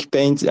 ink,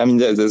 paint? I mean,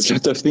 there's a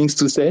lot of things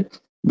to say.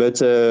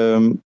 But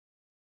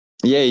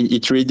yeah,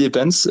 it really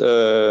depends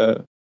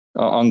on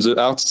the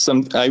art.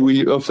 I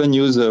will often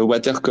use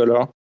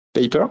watercolor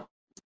paper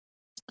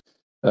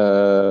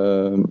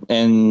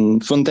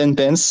and fountain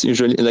pens.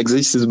 Usually, like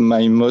this is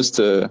my most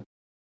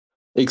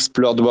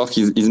explored work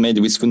is made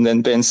with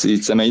fountain pens.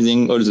 It's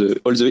amazing, all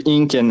the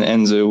ink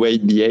and the way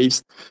it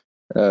behaves.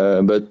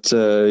 But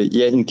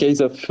yeah, in case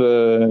of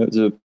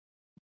the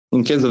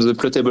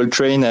plottable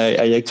train,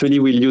 I actually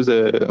will use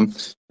a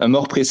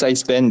more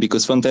precise pen,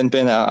 because fountain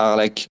pen are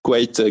like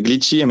quite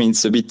glitchy. I mean,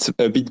 it's a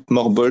bit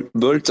more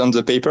bolt on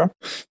the paper.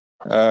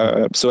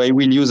 So I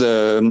will use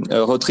a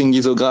rotring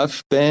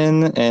lithograph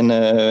pen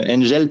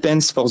and gel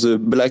pens for the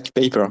black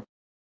paper.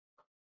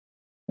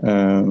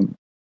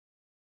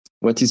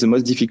 What is the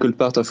most difficult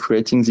part of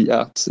creating the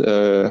art?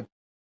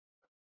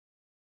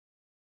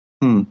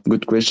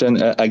 Good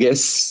question. I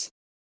guess.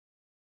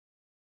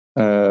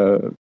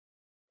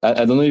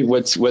 I don't know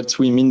what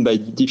we mean by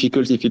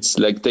difficult, if it's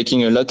like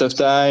taking a lot of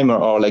time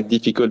or like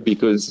difficult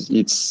because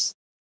it's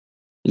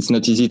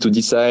not easy to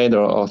decide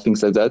or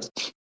things like that.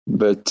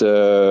 But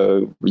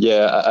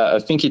yeah, I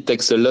think it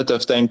takes a lot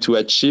of time to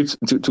achieve,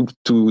 to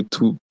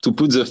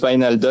put the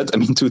final dot. I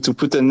mean, to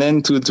put an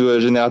end to a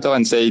generator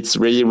and say it's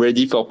really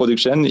ready for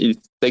production. It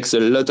takes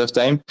a lot of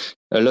time,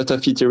 a lot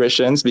of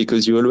iterations,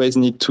 because you always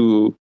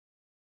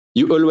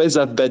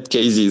have bad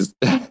cases.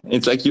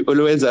 It's like you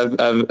always have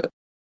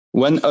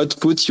one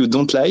output you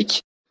don't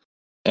like,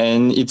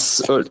 and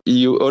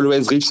you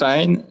always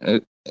refine,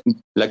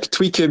 like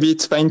tweak a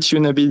bit, fine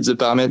tune a bit the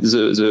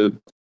parameter,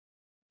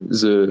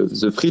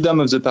 the freedom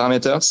of the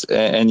parameters,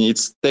 and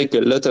it's take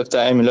a lot of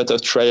time, a lot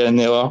of trial and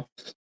error.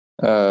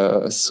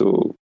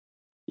 So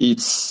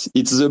it's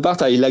the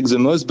part I like the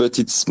most, but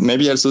it's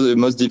maybe also the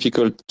most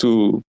difficult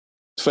to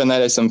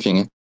finalize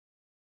something.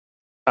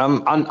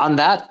 On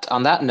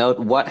that note,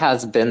 what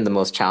has been the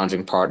most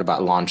challenging part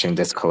about launching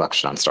this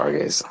collection on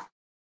Stargaze?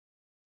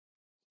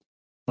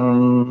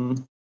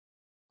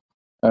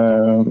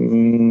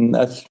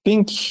 I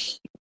think,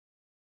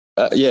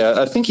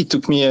 I think it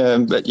took me,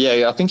 but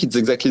yeah, I think it's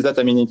exactly that.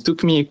 I mean, it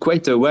took me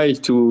quite a while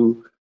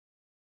to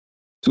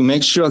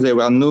make sure there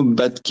were no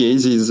bad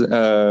cases,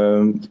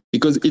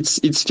 because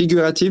it's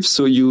figurative,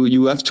 so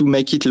you have to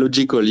make it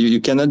logical. You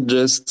cannot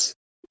just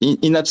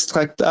in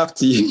abstract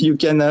art you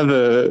can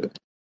have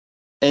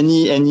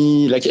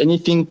any like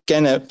anything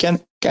can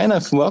kind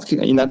of work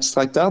in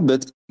abstract art,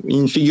 but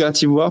in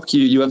figurative work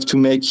you have to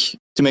make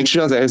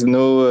sure there is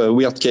no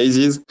weird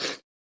cases.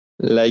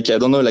 Like, I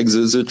don't know, like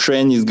the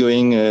train is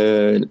going,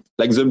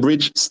 like the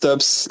bridge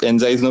stops and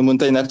there is no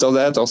mountain after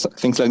that, or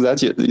things like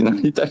that. You know,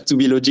 it has to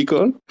be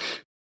logical.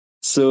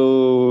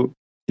 So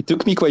it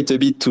took me quite a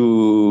bit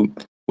to,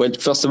 well,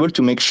 first of all,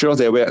 to make sure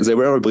there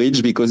were a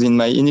bridge, because in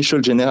my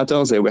initial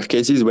generator there were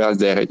cases where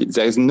there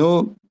is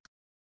no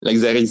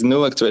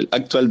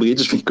actual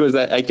bridge, because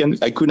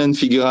I couldn't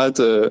figure out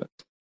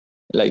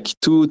like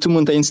two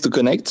mountains to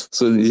connect.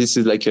 So this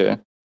is like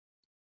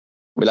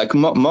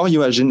more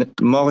you are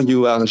generative, more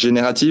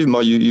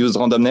you use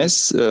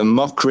randomness,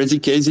 more crazy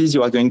cases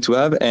you are going to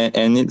have,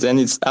 and then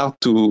it's hard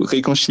to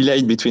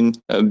reconcile between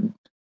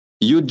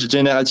huge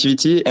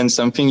generativity and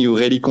something you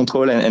really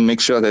control and make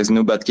sure there's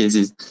no bad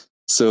cases.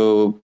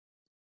 So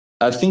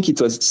I think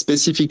it was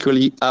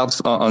specifically hard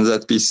on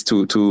that piece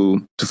to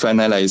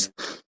finalize.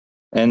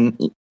 And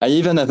I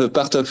even have a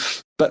part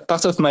of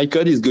my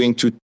code is going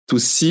to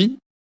see,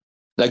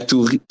 like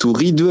to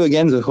redo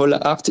again the whole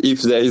art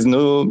if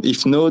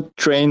no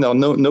train or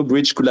no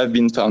bridge could have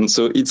been found.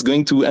 So it's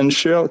going to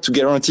ensure, to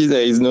guarantee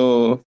there is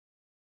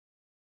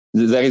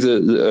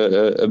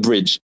a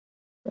bridge.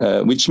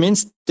 Which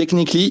means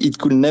technically it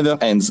could never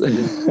end,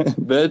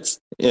 but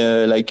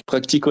like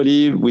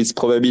practically with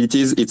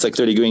probabilities, it's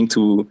actually going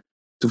to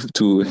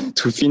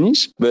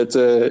finish. But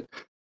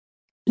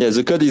yeah,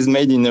 the code is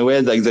made in a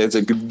way like there's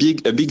a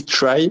big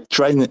try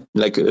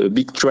like a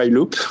big try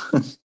loop,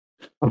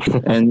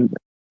 and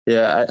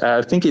yeah,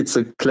 I think it's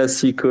a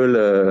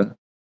classical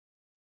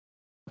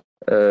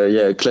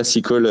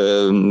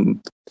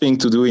thing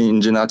to do in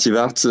generative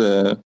art.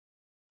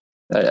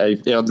 I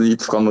heard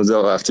it from other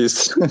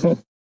artists.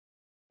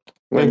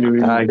 When you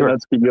cannot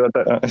figure out.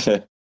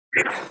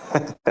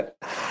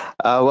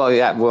 Well,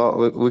 yeah.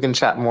 Well, we can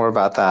chat more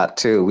about that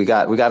too. We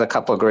got a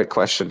couple of great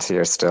questions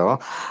here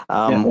still.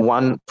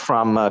 One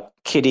from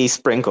Kitty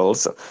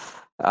Sprinkles.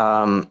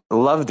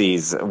 Love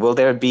these. Will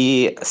there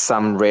be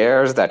some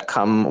rares that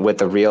come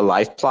with a real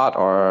life plot,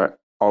 or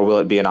will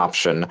it be an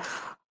option?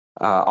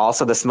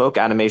 Also, the smoke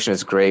animation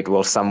is great.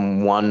 Will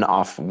some one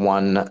of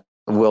one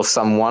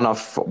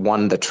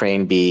the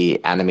train be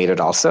animated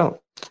also?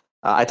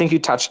 I think you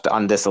touched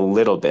on this a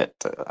little bit,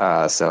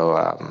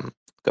 so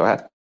go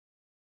ahead.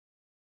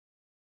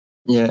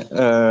 Yeah.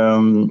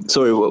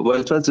 Sorry,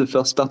 what was the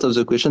first part of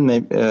the question?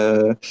 Maybe.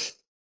 Will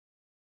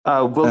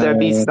there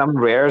be some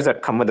rares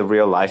that come with a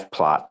real life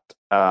plot,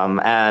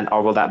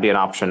 or will that be an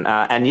option?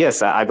 And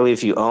yes, I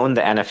believe you own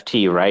the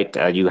NFT, right?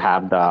 You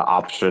have the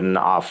option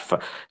of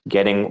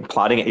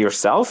plotting it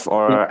yourself,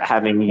 or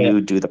having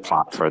you do the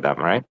plot for them,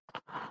 right?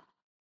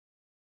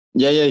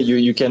 Yeah,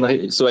 you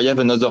can. So I have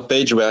another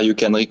page where you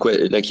can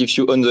request, like if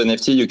you own the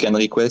NFT, you can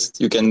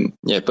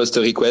post a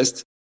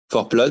request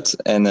for plot,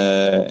 and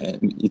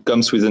it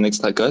comes with an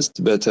extra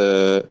cost. But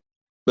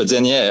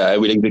then I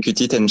will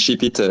execute it and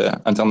ship it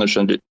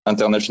internationally.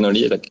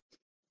 Like,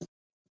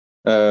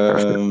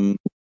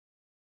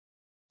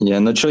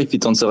 not sure if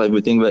it answers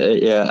everything,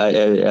 but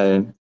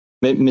yeah,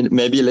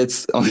 maybe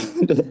let's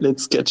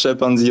let's catch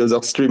up on the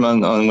other stream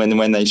on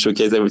when I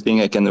showcase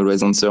everything. I can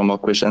always answer more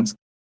questions.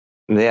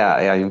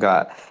 Yeah, you've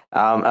got.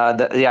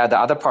 The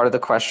other part of the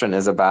question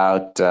is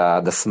about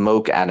the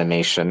smoke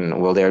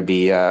animation. Will there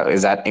be?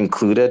 Is that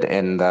included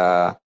in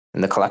the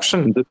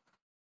collection?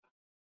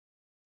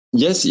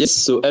 Yes.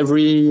 So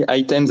every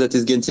item that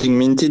is getting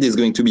minted is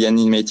going to be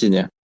animated.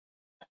 Yeah.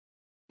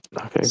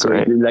 Okay, so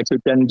great. Like you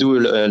can do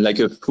like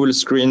a full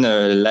screen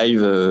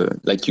live,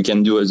 like you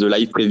can do the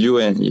live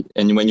preview,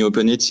 and when you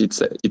open it,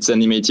 it's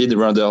animated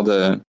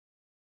rather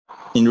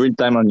in real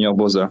time on your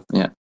browser.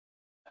 Yeah.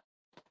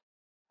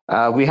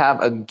 We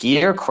have a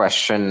gear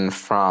question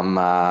from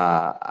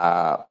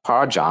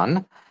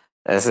Parjan.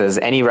 This is,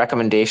 any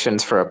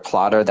recommendations for a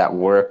plotter that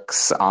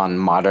works on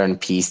modern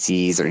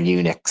PCs or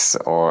Unix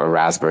or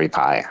Raspberry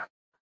Pi?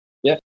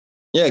 Yeah.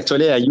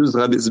 Actually, I use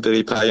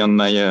Raspberry Pi on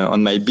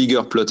my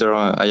bigger plotter.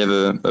 I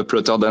have a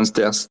plotter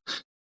downstairs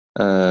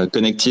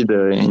connected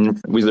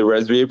with the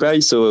Raspberry Pi,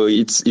 so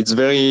it's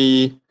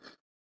very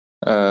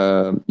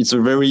It's a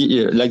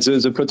very like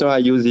the plotter I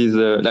use is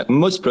like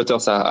most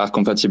plotters are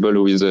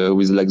compatible with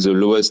like the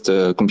lowest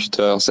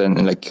computers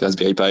and like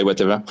Raspberry Pi,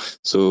 whatever.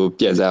 So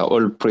yeah, they are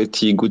all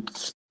pretty good.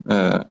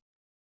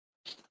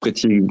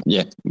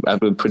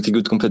 Have a pretty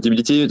good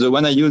compatibility. The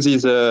one I use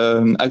is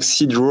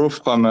Axie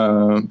from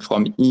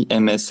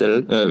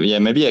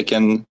EMSL. Maybe I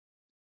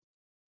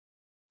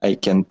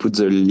can put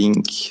the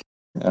link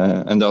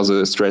under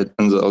the thread.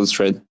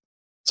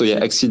 So yeah,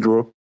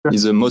 Axie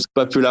is the most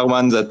popular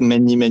one that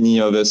many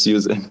of us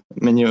use.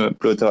 Many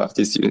plotter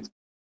artists use.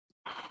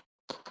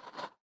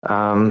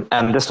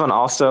 And this one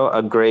also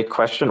a great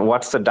question.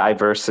 What's the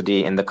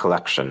diversity in the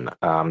collection?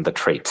 The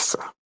traits.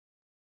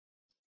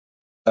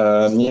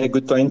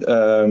 Good point.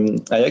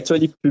 I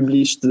actually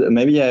published.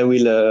 Maybe I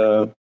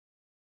will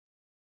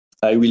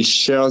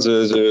share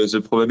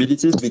the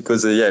probabilities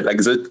because like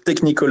the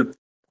technical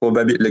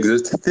probability, like the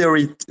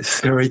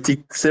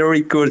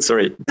theoretical.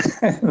 Sorry,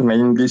 my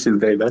English is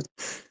very bad.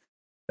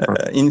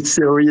 In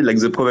theory, like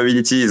the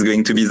probability is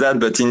going to be that,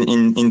 but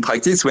in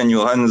practice, when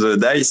you run the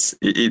dice,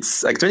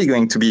 it's actually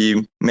going to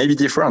be maybe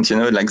different. You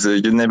know, like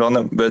you never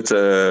know. But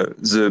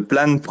the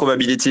planned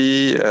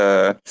probability.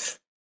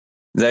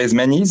 There's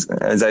many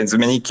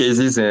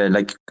cases,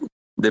 like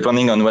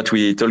depending on what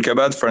we talk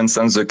about. For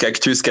instance, the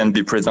cactus can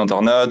be present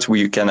or not.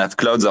 We can have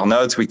clouds or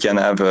not. We can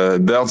have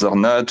birds or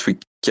not. We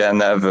can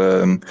have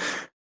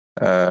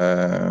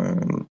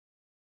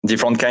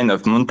different kind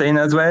of mountain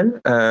as well.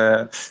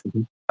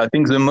 I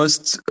think the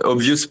most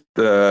obvious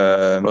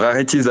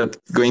rarity that's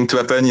going to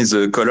happen is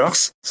the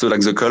colors. So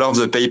like the color of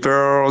the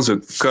paper, the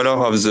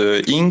color of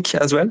the ink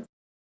as well.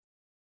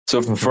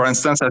 So, for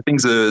instance, I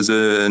think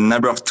the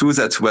number 2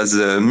 that was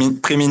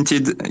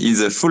pre-minted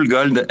is a full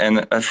gold,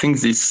 and I think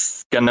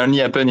this can only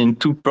happen in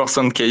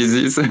 2%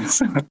 cases.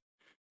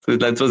 So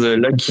that was a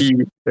lucky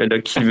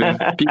pick. It's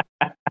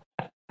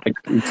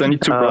only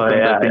 2%,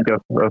 I think,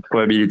 of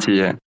probability.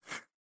 Yeah.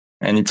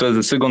 And it was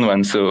the second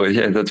one, so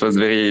yeah, that was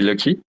very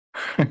lucky.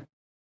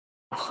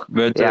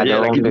 But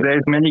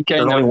there's many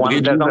kind of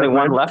bridges. There's only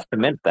one left to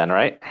mint, then,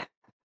 right?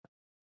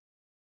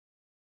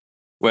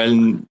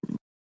 Well,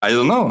 I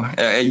don't know.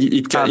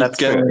 It can.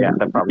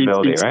 The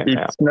probability, right?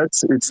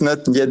 It's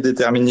not yet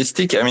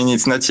deterministic. I mean,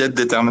 it's not yet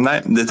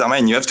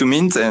determined. You have to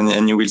mint,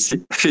 and you will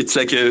see. It's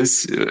like a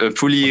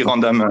fully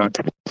random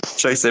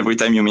choice every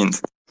time you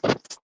mint.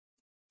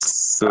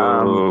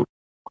 So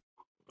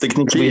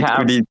technically,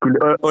 it could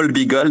all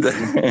be gold,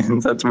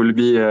 and that will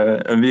be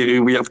a very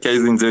weird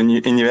case in the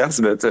universe.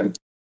 But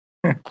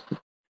okay,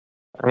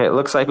 it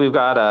looks like we've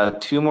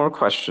got 2 more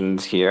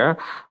questions here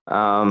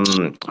for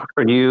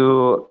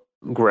you.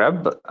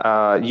 Greb,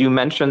 you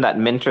mentioned that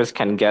minters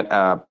can get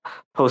a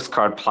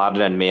postcard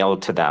plotted and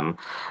mailed to them.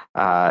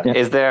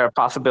 Is there a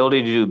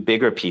possibility to do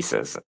bigger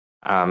pieces?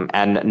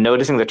 And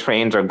noticing the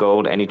trains are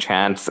gold, any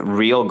chance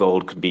real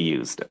gold could be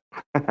used?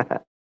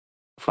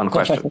 Fun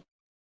question.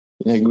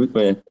 Yeah, good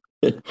way.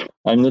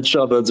 I'm not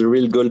sure about the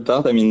real gold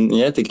part. I mean,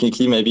 yeah,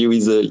 technically, maybe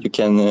with you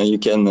can.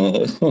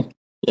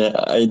 Yeah,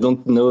 I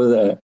don't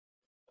know.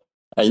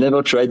 I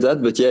never tried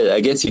that, but yeah,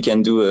 I guess you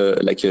can do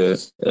like a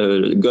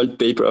gold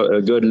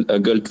paper,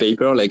 gold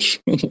paper,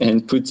 like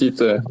and put it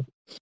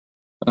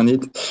on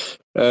it.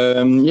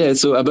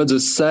 So about the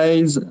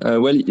size,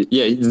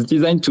 it's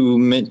designed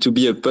to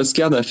be a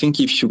postcard. I think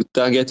if you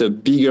target a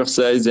bigger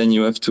size, then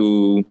you have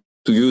to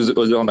use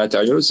other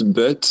materials.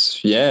 But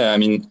yeah, I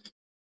mean,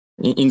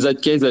 in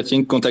that case, I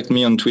think contact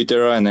me on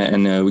Twitter and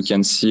we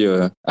can see.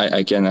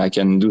 I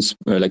can do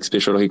like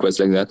special requests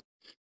like that.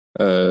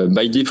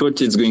 By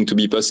default, it's going to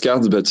be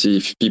postcards, but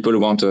if people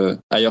want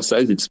a higher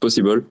size, it's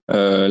possible.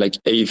 Like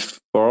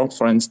A4,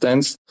 for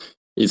instance,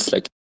 it's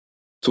like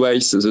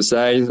twice the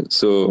size.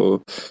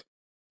 So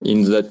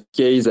in that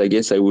case, I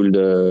guess I would,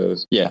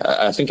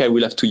 I think I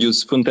will have to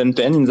use fountain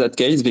pen in that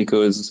case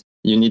because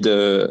you need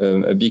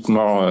a bit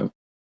more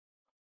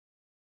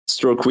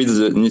stroke width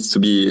needs to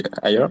be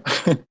higher.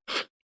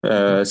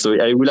 So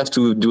I will have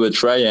to do a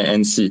try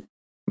and see.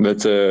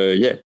 But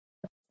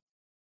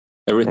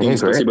everything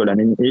is possible. I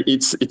mean,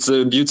 it's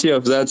the beauty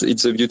of that.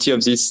 It's the beauty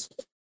of this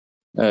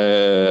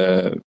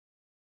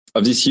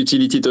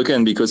utility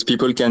token because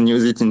people can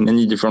use it in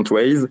many different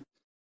ways.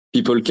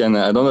 People can,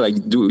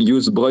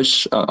 use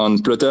brush on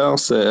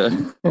plotters.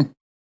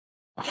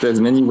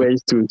 There's many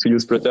ways to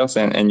use plotters,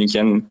 and you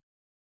can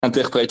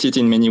interpret it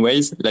in many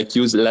ways, like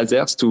use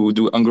lasers to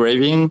do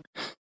engraving.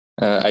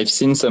 I've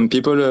seen some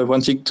people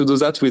wanting to do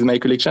that with my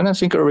collection, I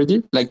think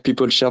already. Like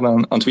people shared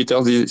on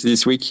Twitter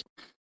this week.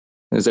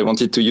 They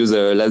wanted to use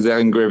a laser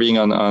engraving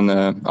on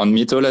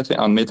metal, I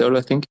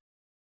think.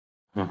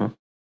 Mm-hmm.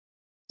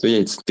 So yeah,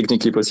 it's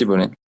technically possible.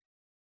 Eh?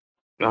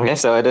 Okay,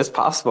 so it is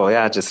possible.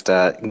 Yeah, just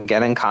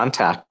get in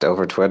contact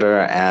over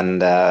Twitter,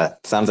 and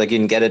sounds like you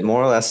can get it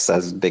more or less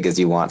as big as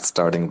you want,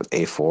 starting with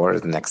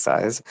A4, the next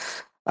size.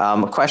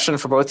 A question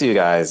for both of you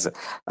guys: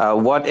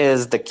 what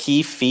is the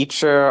key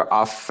feature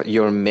of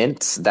your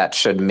mint that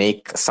should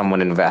make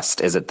someone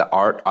invest? Is it the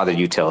art or the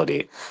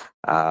utility?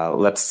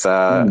 Let's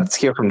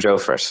hear from Joe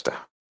first.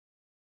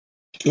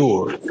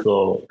 Sure.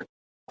 So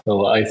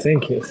So I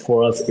think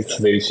for us it's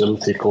very chill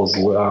because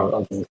we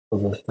are, as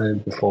I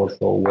said before,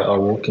 so we are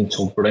working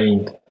to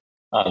bring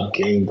a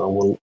game that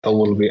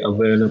will be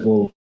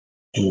available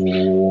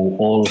to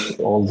all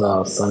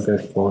the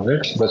Stargaze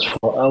projects. But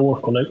for our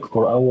holders,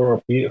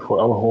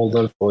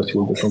 so it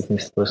will be something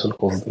special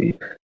because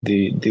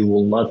they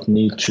will not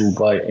need to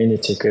buy any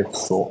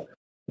tickets. So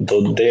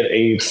their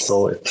age,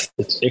 so it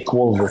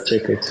equals the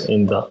ticket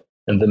in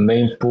the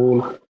main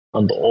pool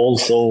and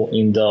also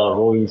in the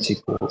royalty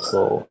pool.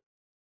 So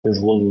this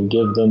will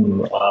give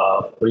them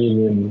a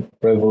premium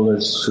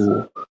privilege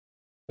to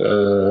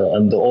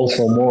and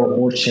also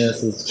more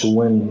chances to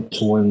win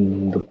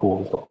the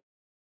pool. So,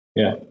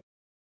 yeah.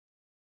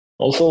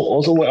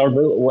 Also, we are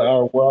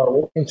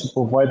working to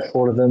provide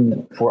for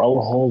them for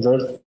our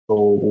holders. So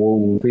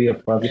will be a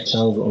private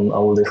channel on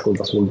our Discord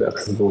that will be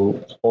accessible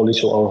only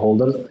to our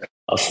holders.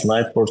 A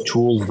sniper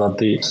tools that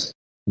they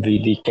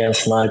can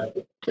snipe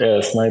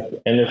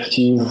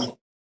NFTs,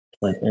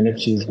 like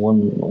NFTs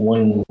one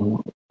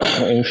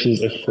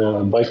NFTs if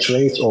by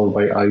trade or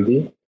by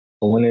ID.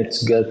 So when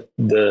it's get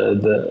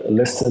the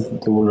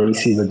listed, they will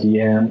receive a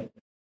DM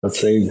that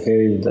says,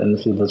 "Hey, the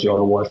NFT that you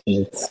are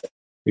watching,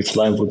 it's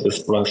live with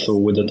this price, so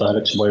with a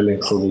direct buy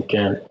link, so they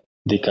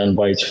can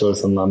buy it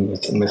first and not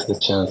miss the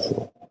chance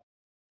to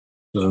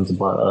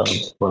buy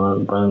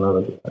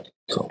another device."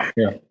 So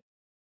yeah.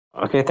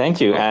 Okay, thank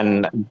you.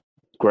 And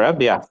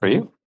Grab, yeah, for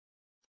you.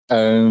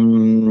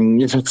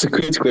 That's a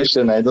great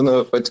question. I don't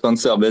know what to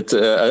answer, but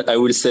I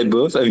will say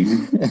both. I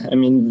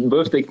mean,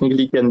 both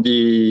technically can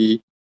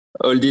be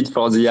holded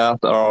for the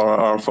art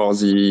or for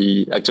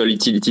the actual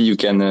utility you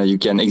can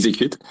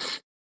execute.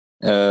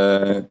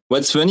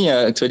 What's funny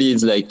actually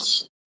is like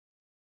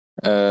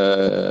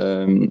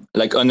on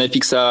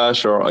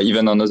FXH or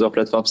even on other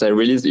platforms I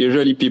release,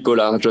 usually people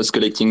are just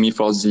collecting me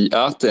for the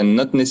art and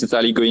not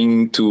necessarily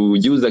going to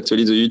use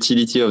actually the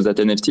utility of that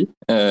NFT.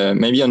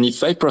 Maybe only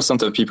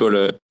 5% of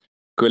people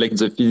collect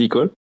the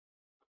physical.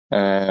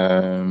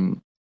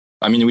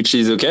 I mean, which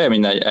is okay. I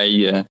mean,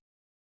 I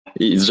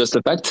it's just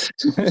a fact.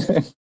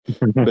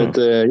 But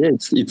yeah,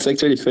 it's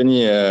actually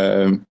funny.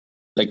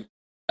 Like,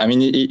 I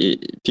mean,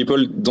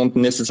 people don't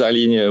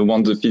necessarily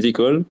want the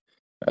physical.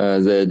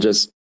 They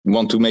just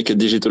want to make a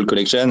digital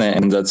collection,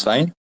 and that's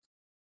fine.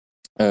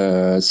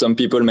 Some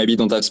people maybe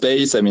don't have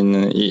space. I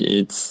mean,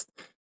 it's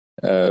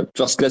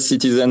first class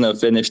citizen of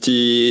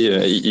NFT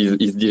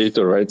is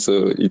digital, right?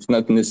 So it's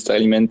not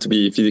necessarily meant to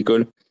be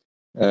physical.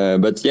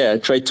 But yeah, I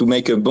try to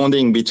make a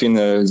bonding between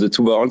the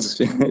two worlds,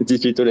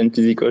 digital and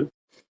physical.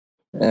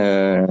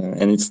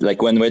 And it's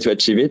like one way to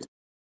achieve it.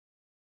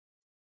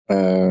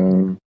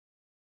 But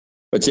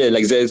yeah,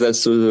 like there's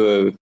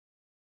also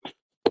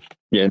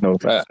yeah, no,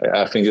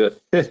 I think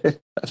I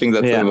think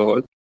that's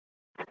overall.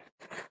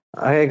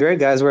 Okay, great,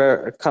 guys.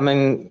 We're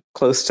coming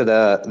close to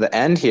the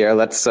end here.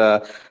 Let's.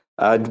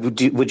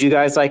 Would you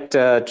guys like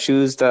to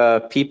choose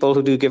the people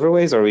who do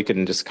giveaways, or we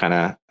can just kind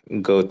of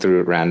go through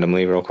it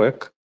randomly, real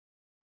quick?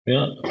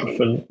 Yeah,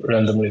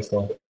 randomly.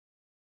 So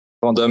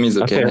random is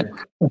okay.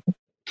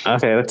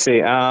 Okay, let's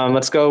see.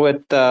 Let's go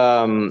with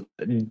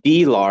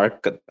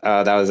D-Lark.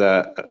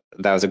 That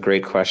was a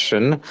great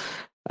question.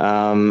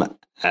 And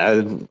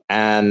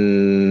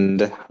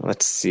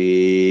let's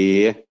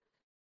see.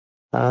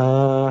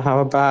 How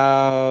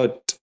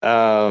about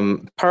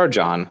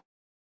Parjon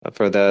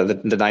for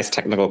the nice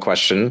technical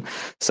question?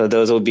 So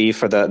those will be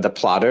for the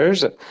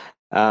plotters.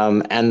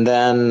 And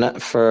then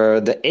for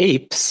the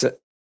apes,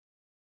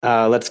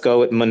 let's go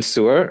with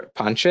Mansour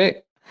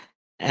Panche.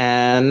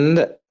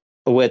 And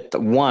with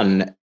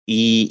one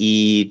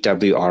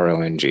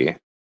EEWRONG.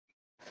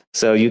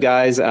 So you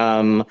guys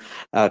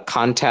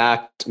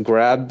contact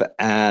Greb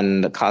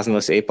and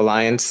Cosmos Ape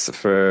Alliance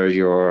for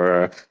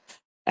your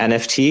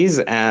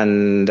NFTs,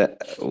 and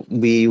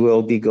we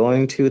will be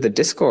going to the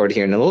Discord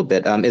here in a little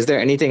bit. Is there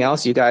anything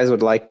else you guys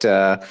would like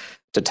to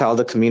tell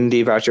the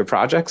community about your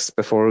projects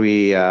before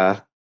we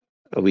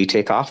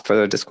take off for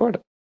the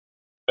Discord?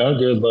 I'm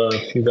good, but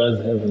if you guys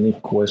have any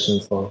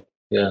questions, or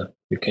yeah,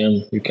 you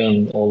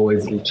can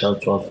always reach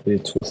out to us via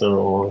Twitter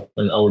or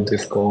in our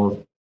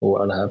Discord, or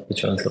I'll have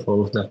to answer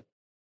all of them.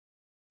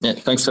 Yeah,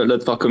 thanks a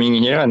lot for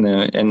coming here,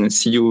 and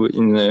see you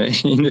in a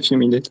few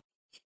minutes.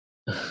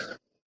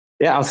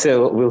 Yeah,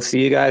 we'll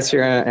see you guys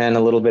here in a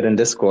little bit in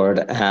Discord,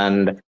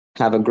 and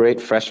have a great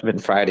Freshman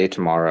Friday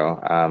tomorrow.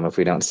 If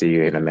we don't see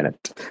you in a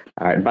minute.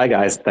 All right, bye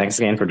guys. Thanks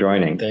again for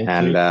joining.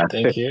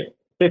 Thank you.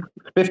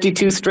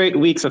 52 straight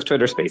weeks of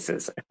Twitter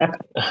Spaces.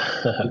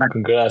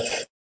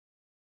 Congrats.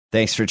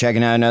 Thanks for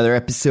checking out another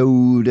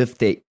episode of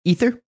The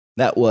Ether.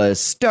 That was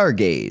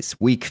Stargaze,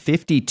 Week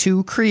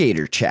 52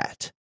 Creator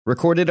Chat,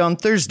 recorded on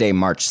Thursday,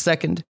 March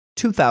 2nd,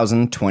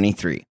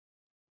 2023.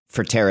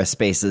 For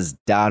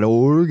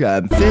TerraSpaces.org,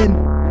 I'm Finn.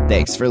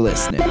 Thanks for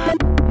listening.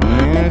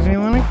 And if you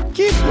want to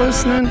keep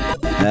listening,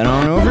 head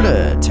on over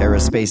to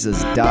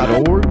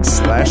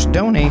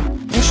TerraSpaces.org/donate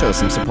and show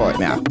some support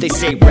now. They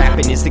say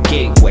rapping is the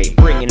gateway,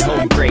 bringing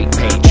home great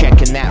pay.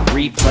 Checking that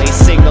replay,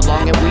 sing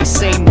along and we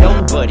say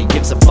no, but nobody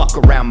gives a fuck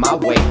around my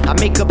way. I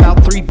make about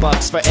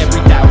 $3 for every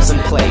 1,000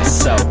 plays.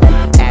 So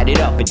add it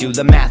up and do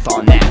the math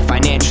on that.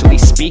 Financially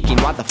speaking,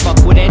 why the fuck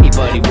would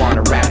anybody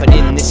wanna rap? But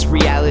in this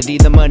reality,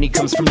 the money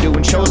comes from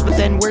doing shows. But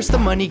then where's the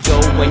money go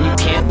when you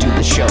can't do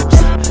the shows?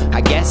 I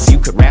guess you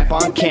could rap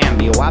on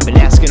Cameo. I've been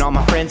asking all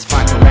my friends if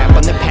I can rap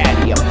on the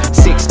patio.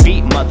 6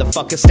 feet,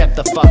 motherfucker, step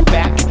the fuck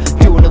back.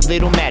 Doing a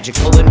little magic,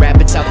 pulling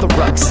rabbits out the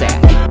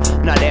rucksack.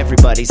 Not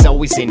everybody's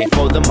always in it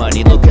for the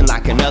money. Looking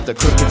like another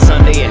crooked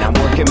Sunday and I'm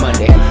working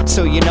Monday.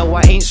 So you know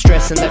I ain't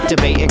stressing, left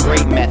debating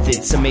great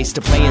methods. Amazed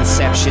to play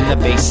Inception, the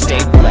bass stay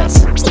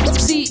blessed.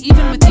 See,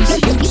 even with these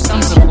huge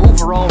sums of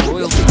overall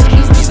royalties,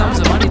 huge sums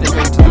of money that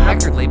go to the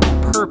record label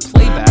per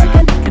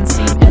playback can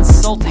seem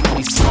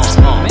insultingly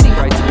small. Many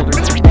rights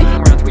holders are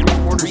making around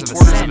 3/4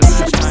 of a cent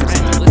each time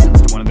someone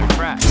listens to one of their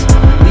tracks,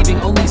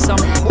 leaving only some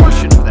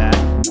portion of that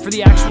for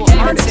the actual artist.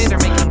 Can't even say they're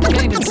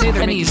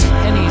making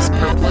pennies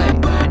per play.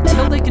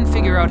 Until they can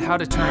figure out how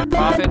to turn a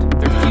profit,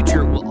 their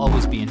future will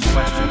always be in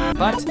question.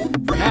 But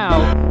for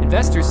now,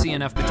 investors see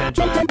enough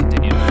potential to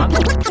continue to fund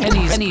them.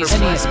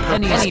 Pennies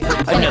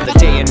per play. Another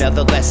day,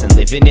 another lesson.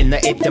 Living in the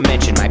 8th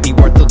dimension might be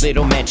worth a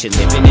little mention.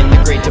 Living in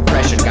the Great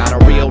Depression, got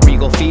a real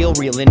regal feel.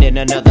 Reeling in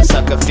another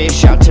sucker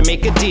fish, out to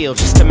make a deal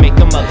just to make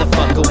a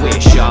motherfucker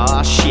wish.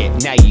 Aw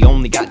shit, now you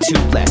only got 2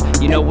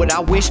 left. You know what I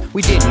wish?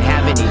 We didn't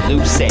have any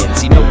loose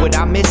ends. You know what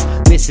I miss?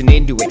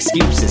 Listening to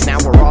excuses. Now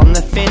we're on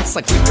the fence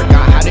like we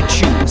forgot how to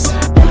choose.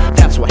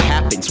 That's what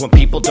happens when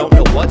people don't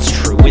know what's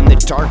true. In the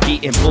dark,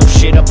 eating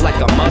bullshit up like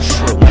a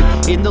mushroom.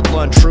 In the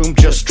lunchroom,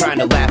 just trying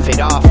to laugh it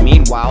off.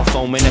 Meanwhile,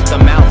 foaming at the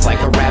mouth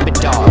like a rabid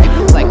dog.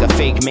 Like a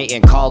fake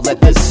mating call at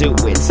the zoo.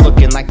 It's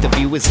looking like the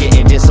view is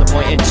getting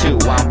disappointing too.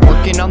 I'm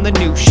working on the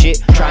new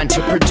shit, trying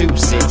to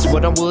produce it. It's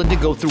what I'm willing to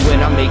go through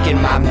when I'm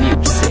making my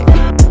music.